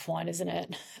 It's a tough one, isn't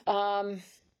it?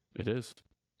 It is.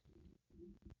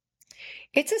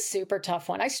 It's a super tough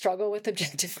one. I struggle with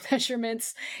objective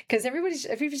measurements because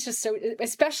everybody's just so,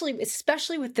 especially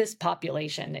with this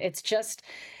population, it's just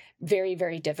very,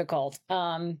 very difficult.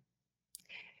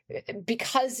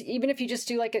 Because even if you just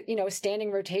do like a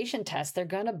standing rotation test, they're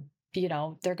gonna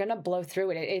blow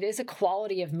through it. It is a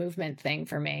quality of movement thing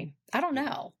for me. I don't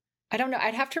know.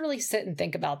 I'd have to really sit and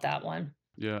think about that one.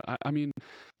 Yeah, I mean,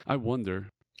 I wonder.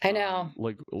 I know.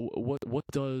 Like, what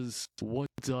does a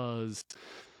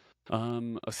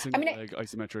single leg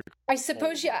isometric? I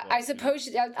suppose. Yeah, I suppose.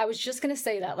 I was just going to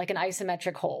say that, like an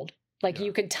isometric hold. Like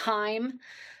you could time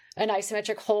an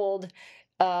isometric hold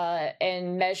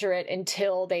and measure it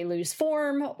until they lose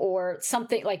form or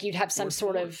something. Like you'd have some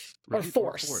sort of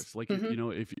force. Like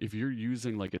if you're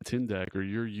using like a Tyndek or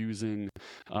you're using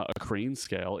a crane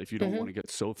scale, if you don't want to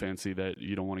get so fancy that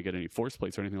you don't want to get any force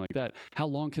plates or anything like that, how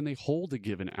long can they hold a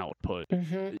given output?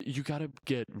 You got to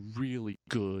get really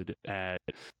good at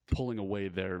pulling away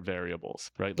their variables,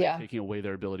 right? Like taking away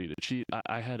their ability to cheat.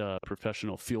 I had a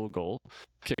professional field goal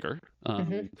kicker,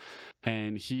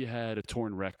 and he had a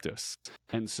torn rectus.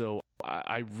 And so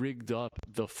I rigged up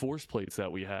the force plates that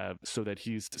we have so that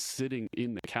he's sitting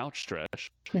in the couch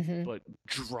stretch, but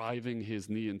driving his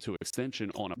knee into extension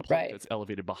on a plate that's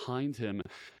elevated behind him.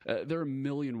 There are a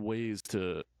million ways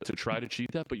to try to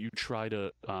cheat that, but you try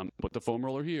to put the foam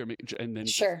roller here, and then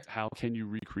how can you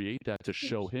recreate that to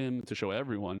show him, to show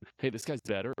everyone, hey, this guy's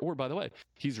better, or by the way,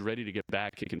 he's ready to get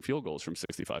back kicking field goals from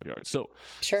 65 yards. So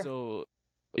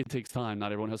it takes time.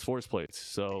 Not everyone has force plates,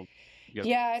 so.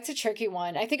 Yeah, it's a tricky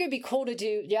one. I think it'd be cool to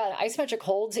do, isometric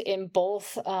holds in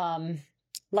both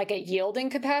like a yielding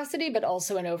capacity, but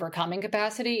also an overcoming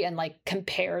capacity, and like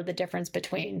compare the difference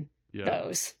between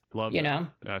those. Love that.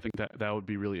 I think that would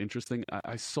be really interesting.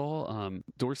 I saw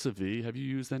Dorsa V. Have you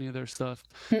used any of their stuff?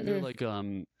 They're like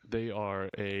they are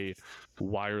a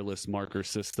wireless marker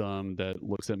system that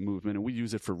looks at movement, and we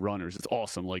use it for runners. It's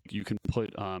awesome. Like you can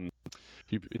put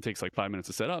it takes like 5 minutes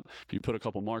to set up. You put a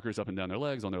couple markers up and down their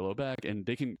legs, on their low back, and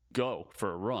they can go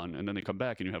for a run, and then they come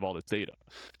back and you have all this data.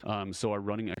 So our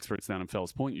running experts down in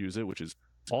Fells Point use it, which is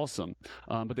awesome.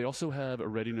 But they also have a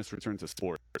readiness return to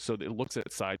sport. So it looks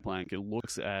at side plank, it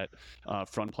looks at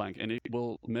front plank, and it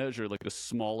will measure like the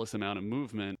smallest amount of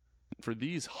movement. For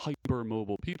these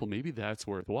hypermobile people, maybe that's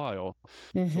worthwhile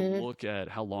to look at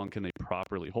how long can they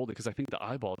properly hold it. Because I think the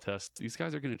eyeball test, these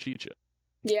guys are going to cheat you.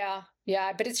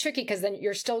 Yeah, but it's tricky because then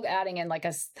you're still adding in like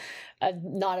a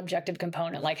non-objective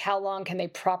component, like how long can they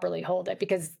properly hold it?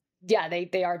 Because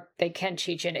they can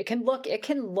cheat you, and it can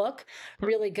look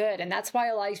really good, and that's why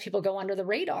a lot of these people go under the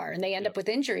radar and they end up with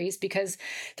injuries because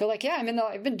they're like,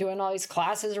 I've been doing all these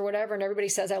classes or whatever, and everybody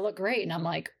says I look great, and I'm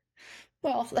like,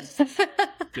 well,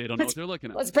 they don't know what they're looking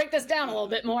at. Let's break this down a little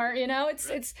bit more.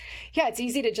 It's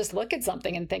easy to just look at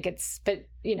something and think but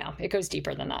it goes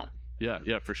deeper than that.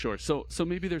 Yeah, for sure. So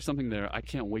maybe there's something there. I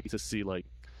can't wait to see like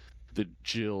the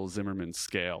Jill Zimmerman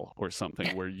scale or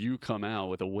something where you come out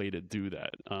with a way to do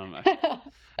that. I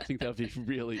think that would be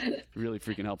really, really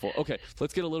freaking helpful. Okay,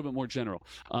 let's get a little bit more general.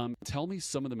 Tell me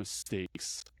some of the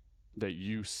mistakes that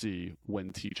you see when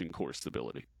teaching core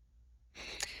stability.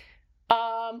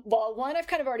 Well, one I've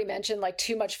kind of already mentioned, like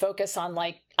too much focus on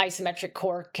like isometric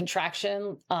core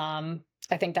contraction. I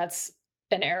think that's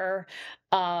an error.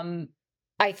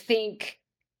 I think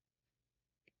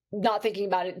not thinking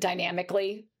about it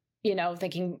dynamically,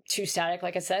 thinking too static,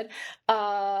 like I said.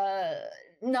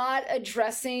 not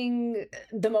addressing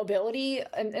the mobility,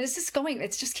 and it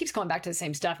just keeps going back to the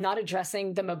same stuff, not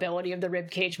addressing the mobility of the rib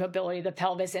cage, mobility of the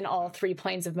pelvis in all three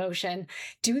planes of motion.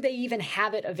 Do they even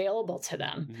have it available to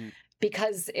them? Mm-hmm.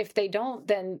 Because if they don't,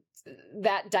 then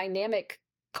that dynamic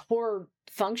core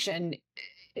function,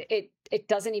 it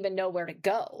doesn't even know where to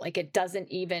go. Like, it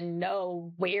doesn't even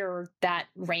know where that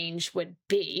range would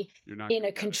be in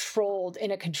a controlled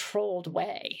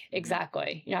way. Mm-hmm.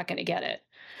 Exactly. You're not going to get it.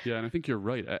 Yeah, and I think you're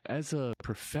right. As a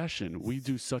profession, we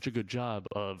do such a good job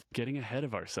of getting ahead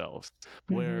of ourselves,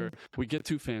 where we get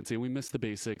too fancy and we miss the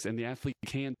basics, and the athlete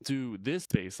can't do this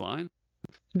baseline,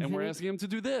 and we're asking them to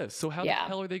do this. So how the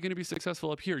hell are they going to be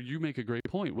successful up here? You make a great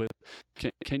point with,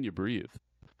 can you breathe?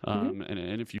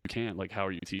 And if you can't, like, how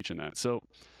are you teaching that? So,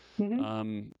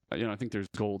 I think there's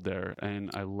gold there, and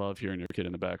I love hearing your kid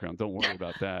in the background. Don't worry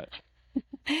about that.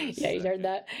 Yeah, you heard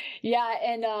that. Yeah,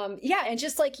 and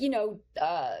just like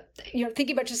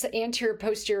thinking about just the anterior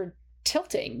posterior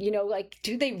tilting. Like,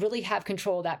 do they really have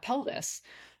control of that pelvis?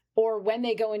 Or when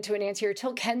they go into an anterior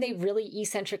tilt, can they really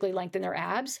eccentrically lengthen their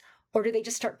abs, or do they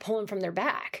just start pulling from their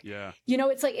back? Yeah,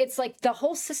 it's like the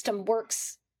whole system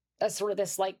works as sort of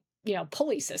this like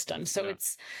pulley system. So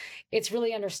it's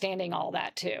really understanding all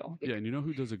that too. Yeah, and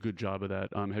who does a good job of that?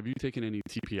 Have you taken any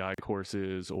TPI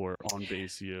courses or on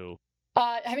base U?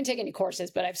 I haven't taken any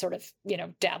courses, but I've sort of,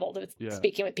 dabbled with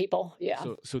speaking with people. Yeah.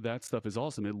 So that stuff is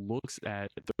awesome. It looks at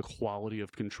the quality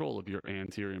of control of your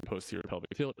anterior and posterior pelvic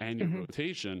tilt and your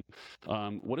rotation.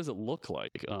 What does it look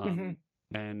like?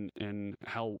 And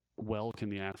how well can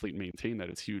the athlete maintain that?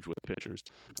 It's huge with pitchers.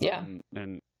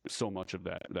 And so much of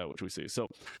that which we see. So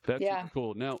that's super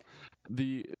cool. Now,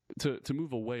 to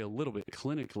move away a little bit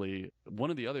clinically,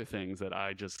 one of the other things that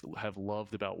I just have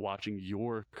loved about watching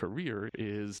your career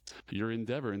is your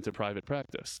endeavor into private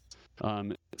practice.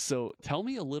 So tell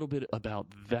me a little bit about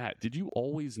that. Did you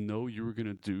always know you were going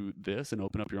to do this and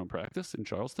open up your own practice in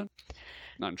Charleston?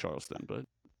 Not in Charleston, but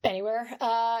anywhere.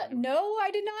 No, I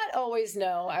did not always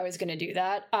know I was going to do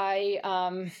that. I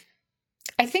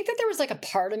think that there was like a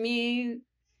part of me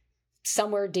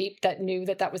somewhere deep that knew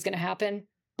that was going to happen.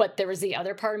 But there was the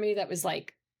other part of me that was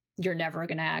like, you're never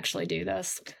going to actually do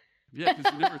this. Yeah,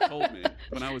 because you never told me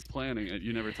when I was planning it.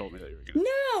 You never told me that you were going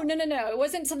to. No. It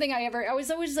wasn't something I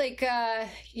was always like,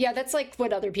 that's like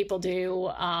what other people do.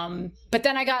 But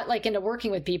then I got like into working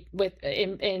with people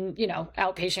in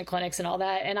outpatient clinics and all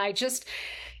that. And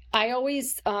I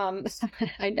always,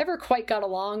 I never quite got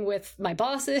along with my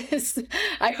bosses.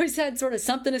 I always had sort of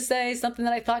something to say, something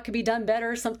that I thought could be done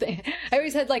better, something. I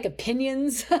always had like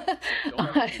opinions on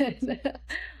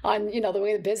the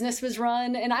way the business was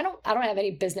run. And I don't have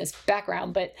any business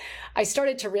background, but I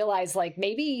started to realize like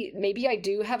maybe I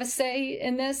do have a say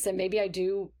in this, and maybe I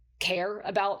do care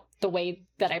about the way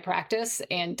that I practice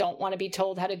and don't want to be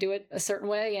told how to do it a certain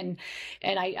way. And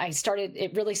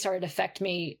it really started to affect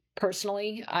me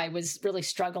personally. I was really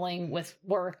struggling with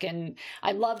work, and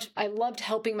I loved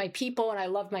helping my people and I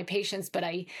loved my patients, but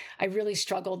I really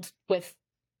struggled with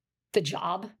the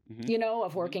job,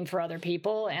 of working for other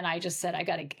people. And I just said,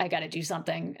 I gotta do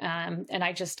something. And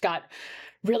I just got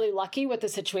really lucky with the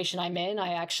situation I'm in.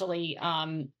 I actually,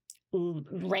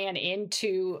 ran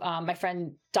into my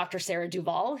friend Dr. Sarah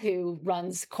Duvall, who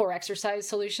runs Core Exercise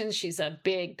Solutions. She's a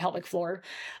big pelvic floor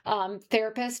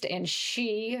therapist, and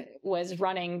she was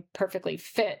running Perfectly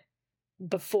Fit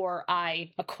before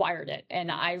I acquired it.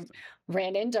 And I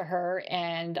ran into her,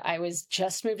 and I was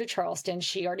just moved to Charleston.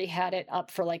 She already had it up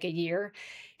for like a year,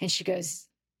 and she goes,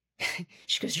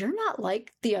 "You're not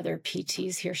like the other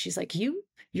PTs here." She's like,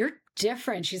 you're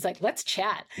different. She's like, let's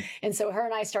chat. And so her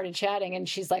and I started chatting, and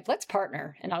she's like, let's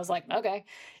partner. And I was like, okay.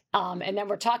 And then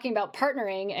we're talking about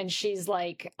partnering, and she's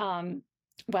like,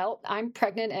 well, I'm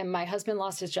pregnant and my husband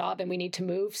lost his job and we need to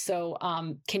move. So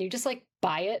can you just like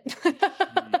buy it?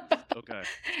 Okay.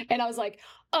 And I was like,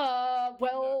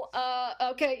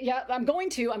 okay, yeah, I'm going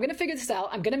to figure this out.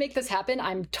 I'm going to make this happen.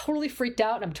 I'm totally freaked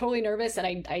out and I'm totally nervous.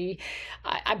 And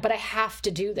but I have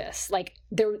to do this. Like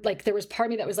there was part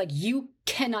of me that was like, you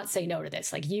cannot say no to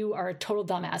this. Like, you are a total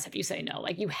dumbass if you say no.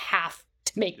 Like, you have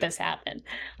to make this happen.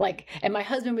 Like, and my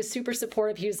husband was super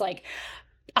supportive. He was like,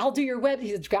 I'll do your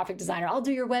he's a graphic designer. I'll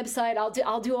do your website.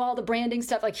 I'll do all the branding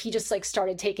stuff. Like, he just like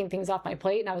started taking things off my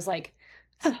plate. And I was like,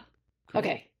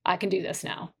 okay, I can do this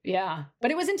now. Yeah.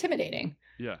 But it was intimidating.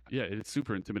 Yeah. It's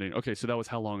super intimidating. Okay. So that was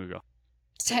how long ago?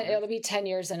 It'll be 10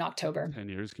 years in October. 10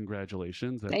 years.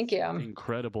 Congratulations. That's Thank you.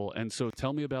 Incredible. And so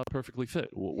tell me about Perfectly Fit.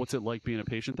 What's it like being a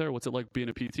patient there? What's it like being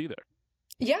a PT there?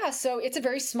 Yeah, so it's a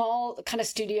very small kind of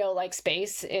studio-like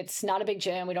space. It's not a big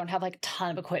gym. We don't have like a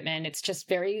ton of equipment. It's just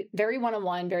very, very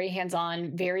one-on-one, very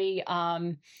hands-on, very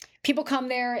people come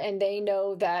there and they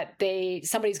know that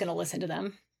somebody's going to listen to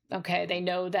them. Okay. They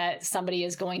know that somebody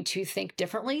is going to think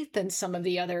differently than some of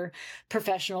the other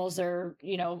professionals or,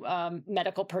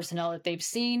 medical personnel that they've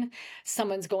seen.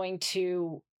 Someone's going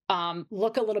to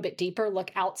look a little bit deeper,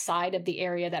 look outside of the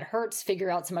area that hurts, figure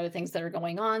out some other things that are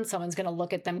going on. Someone's going to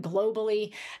look at them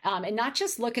globally, and not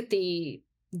just look at the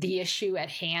issue at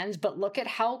hand, but look at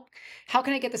how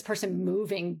can I get this person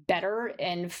moving better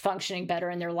and functioning better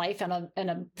in their life in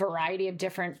a variety of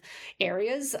different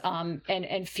areas,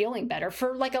 and feeling better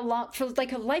for like a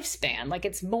lifespan. Like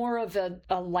it's more of a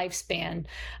lifespan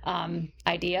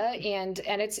idea, and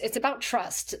it's about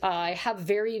trust. I have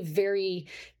very, very,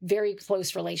 very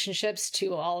close relationships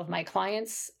to all of my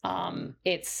clients.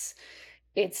 It's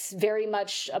very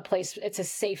much a place. It's a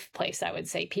safe place, I would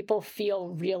say. People feel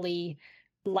really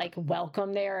like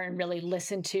welcome there and really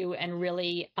listened to and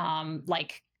really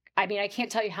I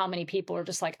can't tell you how many people are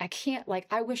just like,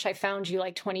 I wish I found you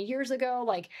like 20 years ago.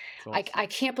 Like, awesome. I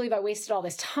can't believe I wasted all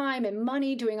this time and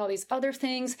money doing all these other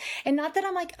things. And not that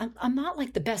I'm not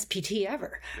like the best PT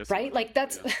ever, right? Like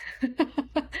that's,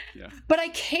 yeah. But I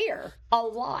care a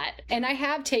lot. And I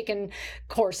have taken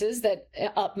courses that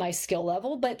up my skill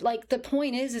level. But like, the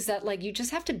point is that like, you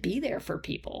just have to be there for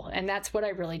people. And that's what I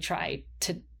really try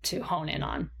to hone in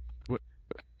on.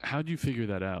 How do you figure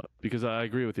that out? Because I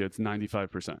agree with you. It's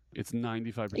 95%. It's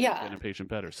 95% getting a patient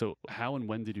better. So how and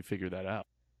when did you figure that out?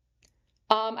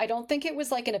 I don't think it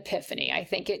was like an epiphany. I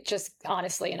think it just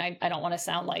honestly, and I don't want to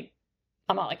sound like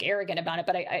I'm not like arrogant about it,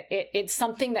 but it's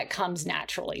something that comes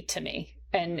naturally to me.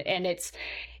 And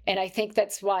I think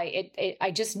that's why I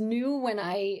just knew when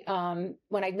I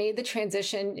made the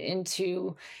transition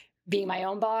into being my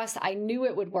own boss, I knew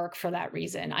it would work for that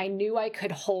reason. I knew I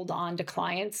could hold on to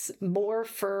clients more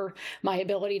for my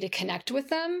ability to connect with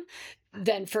them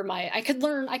than for I can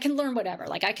learn whatever.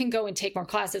 Like I can go and take more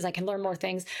classes, I can learn more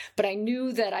things, but I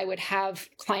knew that I would have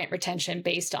client retention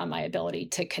based on my ability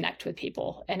to connect with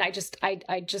people. And I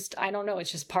don't know,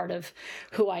 it's just part of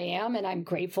who I am. And I'm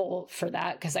grateful for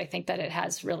that because I think that it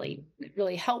has really,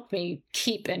 really helped me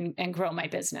keep and grow my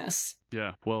business.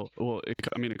 Yeah. Well,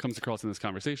 it comes across in this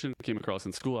conversation, it came across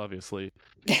in school, obviously.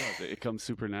 It comes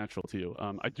super natural to you.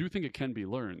 I do think it can be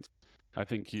learned. I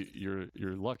think you're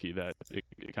lucky that it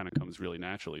kind of comes really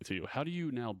naturally to you. How do you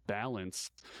now balance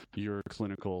your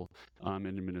clinical and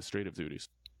administrative duties?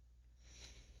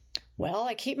 Well,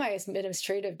 I keep my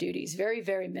administrative duties very,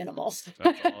 very minimal.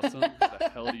 That's awesome. How the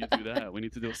hell do you do that? We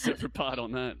need to do a separate pod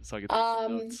on that so I can take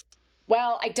some notes.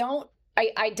 Well, I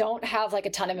don't have like a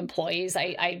ton of employees.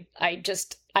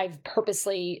 I've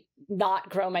purposely not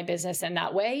grown my business in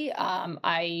that way.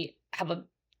 I have a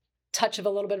touch of a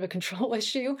little bit of a control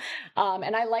issue.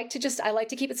 And I like to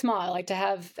keep it small.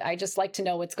 I just like to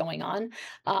know what's going on.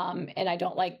 And I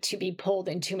don't like to be pulled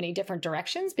in too many different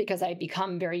directions because I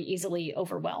become very easily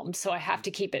overwhelmed. So I have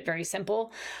to keep it very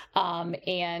simple.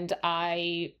 And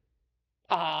I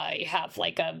have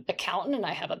like an accountant and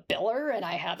I have a biller and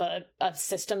I have a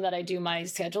system that I do my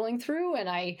scheduling through. And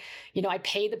I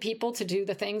pay the people to do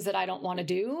the things that I don't want to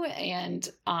do. And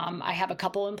I have a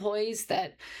couple employees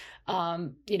that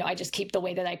I just keep the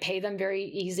way that I pay them very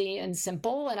easy and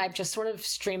simple. And I've just sort of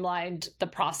streamlined the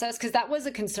process because that was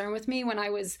a concern with me when I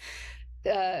was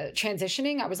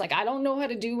transitioning. I was like, I don't know how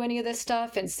to do any of this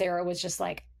stuff. And Sarah was just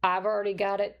like, I've already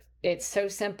got it. It's so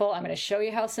simple. I'm going to show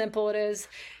you how simple it is.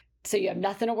 So you have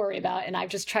nothing to worry about. And I've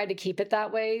just tried to keep it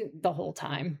that way the whole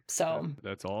time. So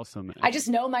that's awesome. I just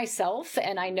know myself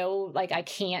and I know like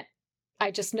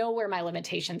I just know where my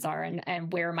limitations are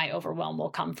and where my overwhelm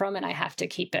will come from. And I have to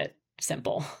keep it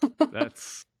simple.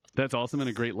 That's awesome and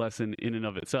a great lesson in and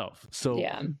of itself. So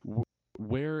yeah.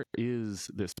 Where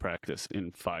is this practice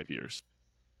in 5 years?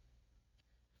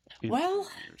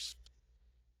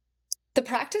 The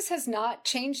practice has not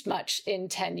changed much in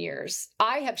 10 years.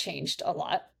 I have changed a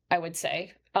lot, I would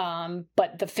say.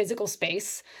 But the physical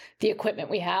space, the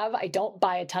equipment we have, I don't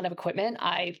buy a ton of equipment.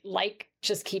 I like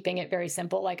just keeping it very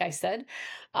simple, like I said.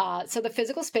 So the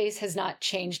physical space has not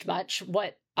changed much.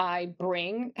 What I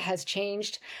bring has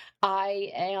changed.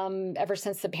 Ever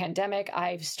since the pandemic,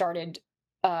 I've started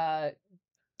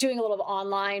doing a little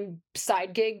online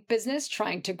side gig business,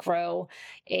 trying to grow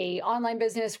a online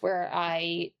business where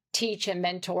I teach and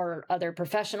mentor other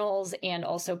professionals and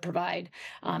also provide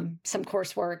some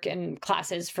coursework and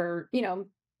classes for,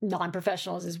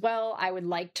 non-professionals as well. I would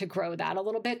like to grow that a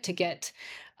little bit to get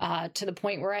to the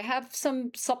point where I have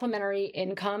some supplementary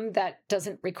income that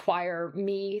doesn't require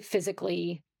me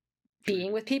physically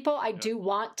being with people. I do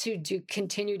want to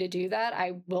continue to do that.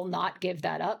 I will not give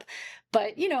that up.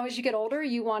 But, as you get older,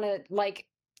 you want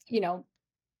to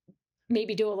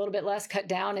maybe do a little bit less, cut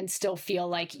down, and still feel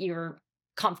like you're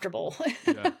comfortable.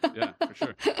 Yeah,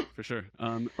 for sure.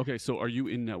 Okay, so are you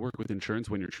in network with insurance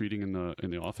when you're treating in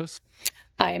the office?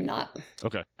 I am not.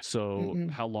 Okay, so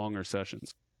how long are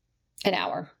sessions? An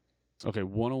hour. Okay,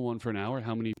 101 for an hour.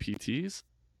 How many PTs?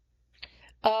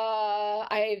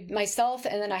 I myself,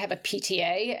 and then I have a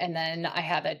PTA, and then I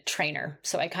have a trainer.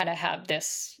 So I kind of have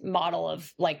this model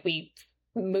of like we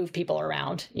move people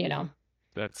around, you know.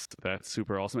 That's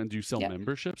super awesome. And do you sell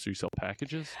memberships? Do you sell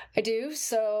packages? I do.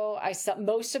 So I sell,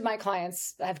 most of my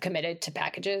clients have committed to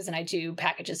packages, and I do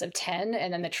packages of 10,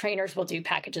 and then the trainers will do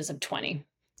packages of 20.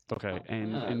 Okay.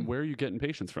 And where are you getting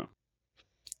patients from?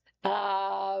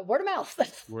 Word of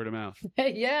mouth. Word of mouth.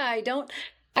 Yeah,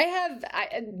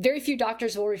 very few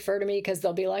doctors will refer to me because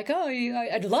they'll be like, oh,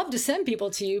 I'd love to send people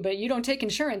to you, but you don't take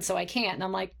insurance, so I can't. And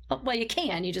I'm like, oh, well, you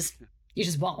can. You just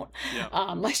won't.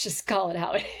 Yeah. Let's just call it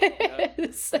how it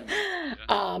is.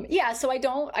 Yeah. So I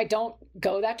don't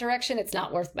go that direction. It's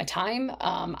not worth my time.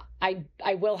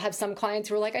 I will have some clients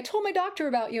who are like, I told my doctor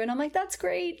about you. And I'm like, that's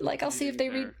great. Like, I'll see if they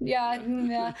read.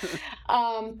 Yeah.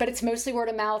 But it's mostly word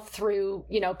of mouth through,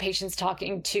 patients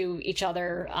talking to each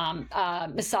other,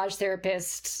 massage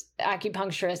therapists,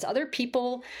 acupuncturists, other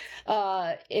people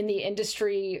in the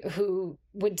industry who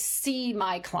would see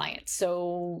my clients.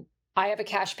 So I have a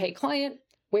cash pay client.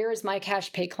 Where is my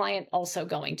cash pay client also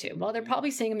going to? Well, they're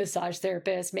probably seeing a massage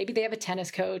therapist. Maybe they have a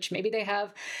tennis coach. Maybe they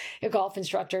have a golf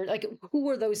instructor. Like, who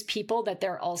are those people that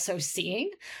they're also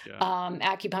seeing?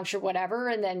 Acupuncture, whatever.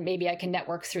 And then maybe I can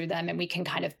network through them and we can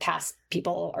kind of pass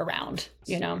people around,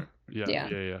 know?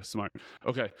 Yeah. Smart.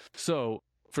 Okay. So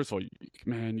first of all,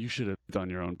 man, you should have done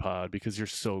your own pod because you're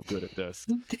so good at this.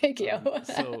 Thank you. I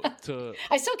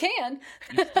still can.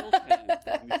 You still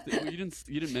can.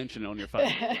 You didn't mention it on your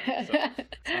 5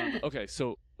 minutes. Okay,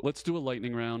 so let's do a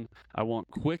lightning round. I want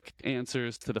quick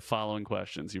answers to the following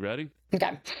questions. You ready?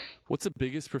 Okay. What's the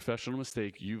biggest professional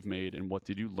mistake you've made, and what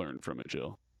did you learn from it,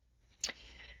 Jill?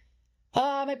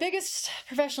 My biggest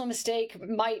professional mistake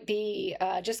might be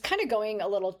just kind of going a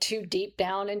little too deep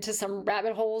down into some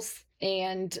rabbit holes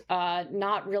and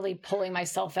not really pulling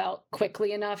myself out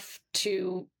quickly enough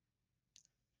to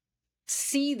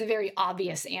see the very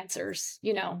obvious answers.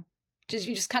 You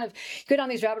just kind of go down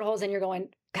these rabbit holes and you're going,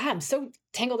 God, I'm so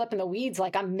tangled up in the weeds.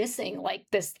 Like, I'm missing like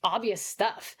this obvious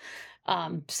stuff.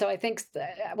 So I think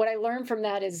what I learned from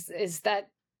that is that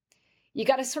you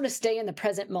got to sort of stay in the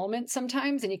present moment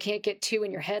sometimes, and you can't get too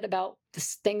in your head about the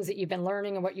things that you've been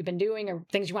learning and what you've been doing or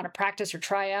things you want to practice or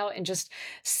try out, and just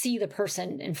see the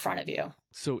person in front of you.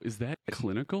 So is that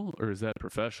clinical or is that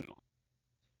professional?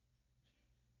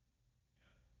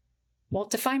 Well,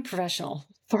 define professional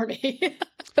for me.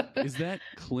 Is that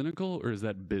clinical or is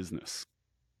that business?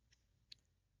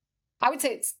 I would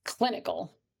say it's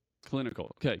clinical.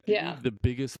 Clinical. Okay. Yeah. The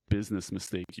biggest business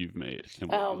mistake you've made. And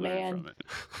what you learned from it.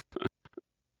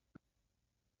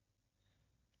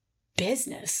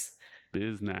 Business.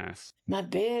 My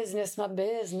business.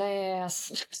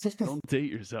 Don't date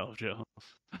yourself, Joe.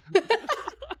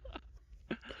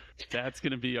 That's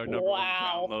going to be our number one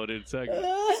downloaded segment.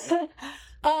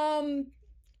 I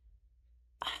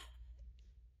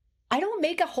don't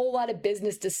make a whole lot of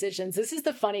business decisions. This is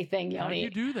the funny thing, Yoni. How do you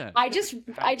do that?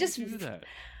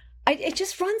 It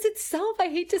just runs itself. I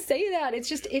hate to say that.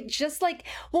 It just like,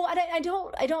 well,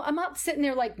 I'm not sitting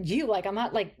there like you, like I'm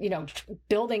not like,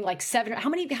 building like 7, how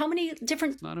many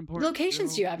different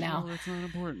locations do you have now? That's not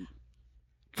important.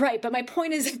 Right. But my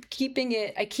point is I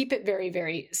keep it very,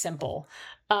 very simple.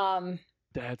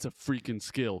 That's a freaking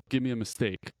skill. Give me a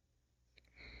mistake.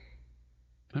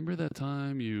 Remember that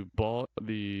time you bought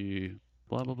the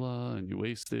blah, blah, blah, and you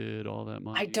wasted all that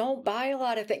money? I don't buy a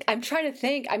lot of things. I'm trying to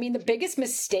think. I mean, the biggest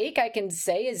mistake I can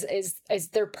say is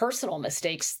their personal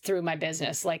mistakes through my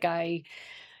business. Like I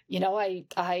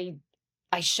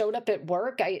showed up at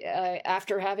work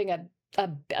after having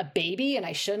a baby, and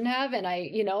I shouldn't have. And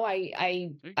I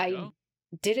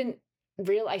didn't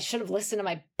I should have listened to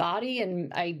my body.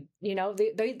 And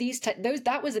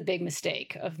that was a big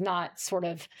mistake of not sort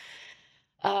of,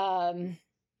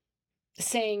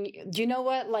 saying, you know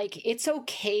what, like, it's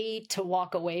okay to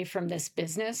walk away from this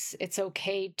business. It's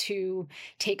okay to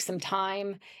take some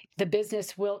time. The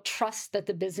business will trust that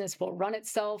the business will run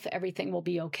itself. Everything will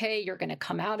be okay. You're going to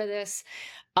come out of this.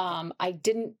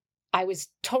 I was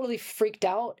totally freaked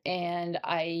out and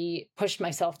I pushed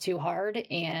myself too hard,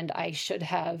 and I should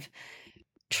have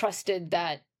trusted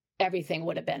that everything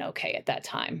would have been okay at that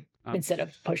time. Instead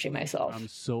of pushing myself. I'm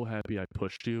so happy I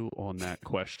pushed you on that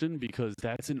question, because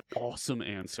that's an awesome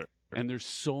answer. And there's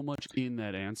so much in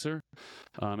that answer.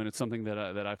 And it's something that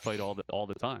I fight all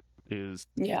the time. is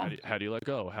Yeah. how do you let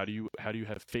go? How do you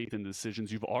have faith in the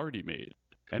decisions you've already made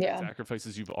and the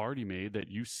sacrifices you've already made, that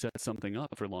you set something up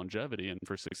for longevity and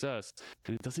for success,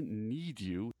 and it doesn't need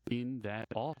you in that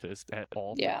office at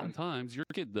all times. Your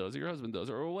kid does, your husband does,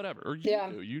 or whatever, or you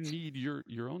do. You need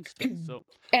your own stuff. So,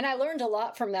 and I learned a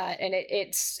lot from that, and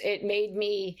it made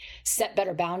me set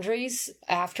better boundaries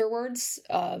afterwards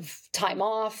of time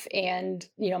off and,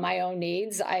 you know, my own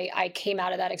needs. I came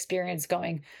out of that experience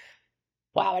going,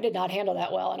 wow, I did not handle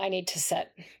that well, and I need to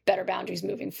set better boundaries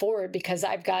moving forward, because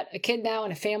I've got a kid now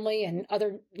and a family and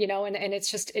other, you know, and it's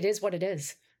just, it is what it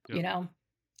is, you know,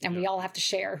 and we all have to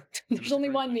share. There's only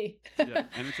one me. Yeah,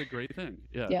 and it's a great thing.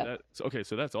 Yeah. Okay,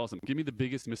 so that's awesome. Give me the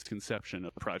biggest misconception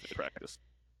of private practice.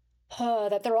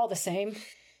 That they're all the same.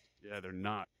 Yeah, they're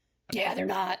not. Yeah, they're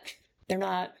not. They're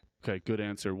not. Okay, good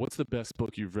answer. What's the best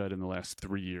book you've read in the last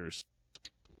 3 years?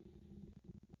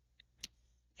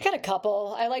 I got a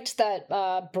couple. I liked that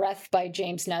Breath by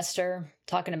James Nestor,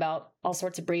 talking about all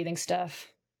sorts of breathing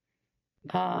stuff.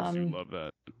 Of course you love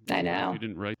that. I know. You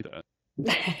didn't write that.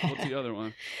 What's the other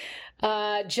one?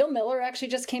 Jill Miller actually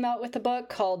just came out with a book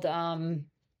called,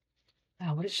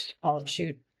 what did she call it?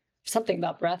 Shoot. Something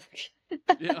about breath.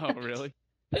 Yeah, oh, really?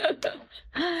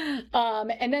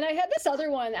 And then I had this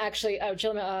other one actually,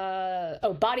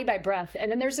 Body by Breath. And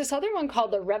then there's this other one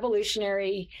called The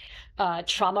Revolutionary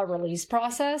Trauma Release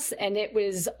Process. And it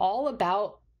was all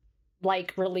about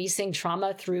like releasing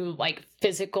trauma through like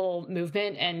physical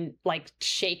movement and like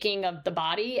shaking of the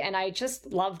body. And I just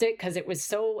loved it because it was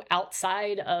so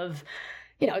outside of,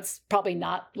 you know, it's probably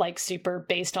not like super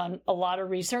based on a lot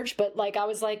of research, but like, I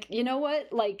was like, you know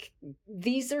what, like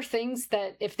these are things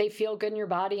that if they feel good in your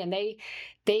body and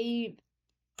they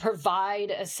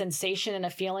provide a sensation and a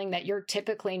feeling that you're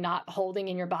typically not holding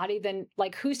in your body, then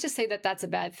like, who's to say that that's a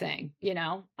bad thing? You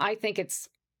know, I think it's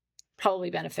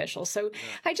probably beneficial. So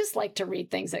I just like to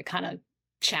read things that kind of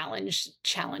challenge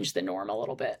the norm a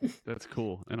little bit. That's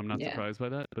cool. And I'm not surprised by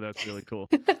that, but that's really cool.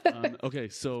 Okay.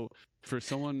 So for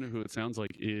someone who it sounds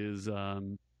like is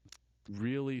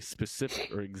really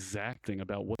specific or exacting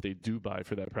about what they do buy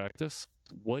for that practice,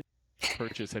 what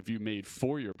purchase have you made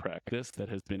for your practice that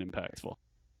has been impactful?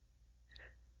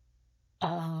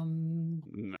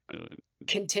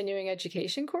 Continuing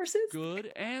education courses?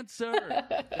 Good answer.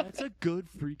 That's a good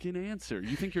freaking answer.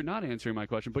 You think you're not answering my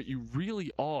question, but you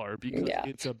really are, because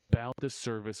it's about the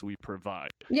service we provide.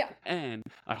 Yeah. And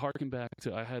I harken back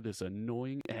to, I had this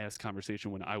annoying ass conversation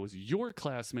when I was your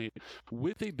classmate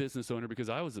with a business owner, because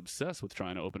I was obsessed with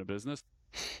trying to open a business.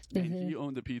 And he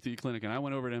owned a PT clinic, and I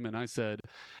went over to him and I said,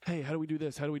 hey, how do we do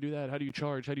this? How do we do that? How do you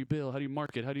charge? How do you bill? How do you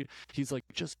market? He's like,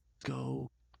 just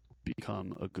go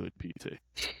become a good PT.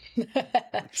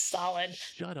 Solid.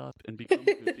 Shut up and become a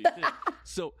good PT.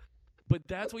 So, but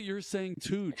that's what you're saying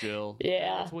too, Jill.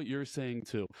 Yeah. That's what you're saying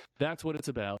too. That's what it's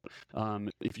about.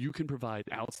 If you can provide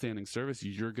outstanding service,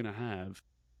 you're going to have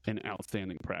an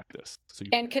outstanding practice. So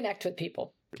and connect with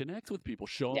people. Connect with people.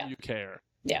 Show them you care.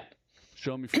 Yeah.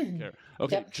 Show me if you care.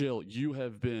 Okay, Jill, you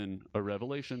have been a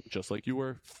revelation, just like you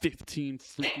were 15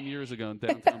 freaking years ago in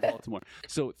downtown Baltimore.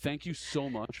 So thank you so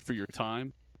much for your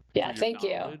time. Yeah, thank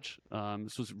you.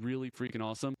 This was really freaking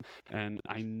awesome, and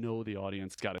I know the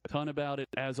audience got a ton about it.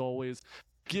 As always,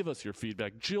 give us your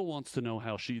feedback. Jill wants to know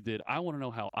how she did. I want to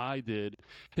know how I did.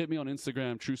 Hit me on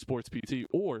Instagram, TrueSportsPT,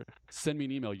 or send me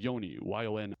an email, Yoni,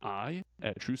 YONI,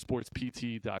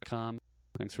 @TrueSportsPT.com.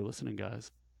 Thanks for listening, guys.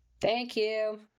 Thank you.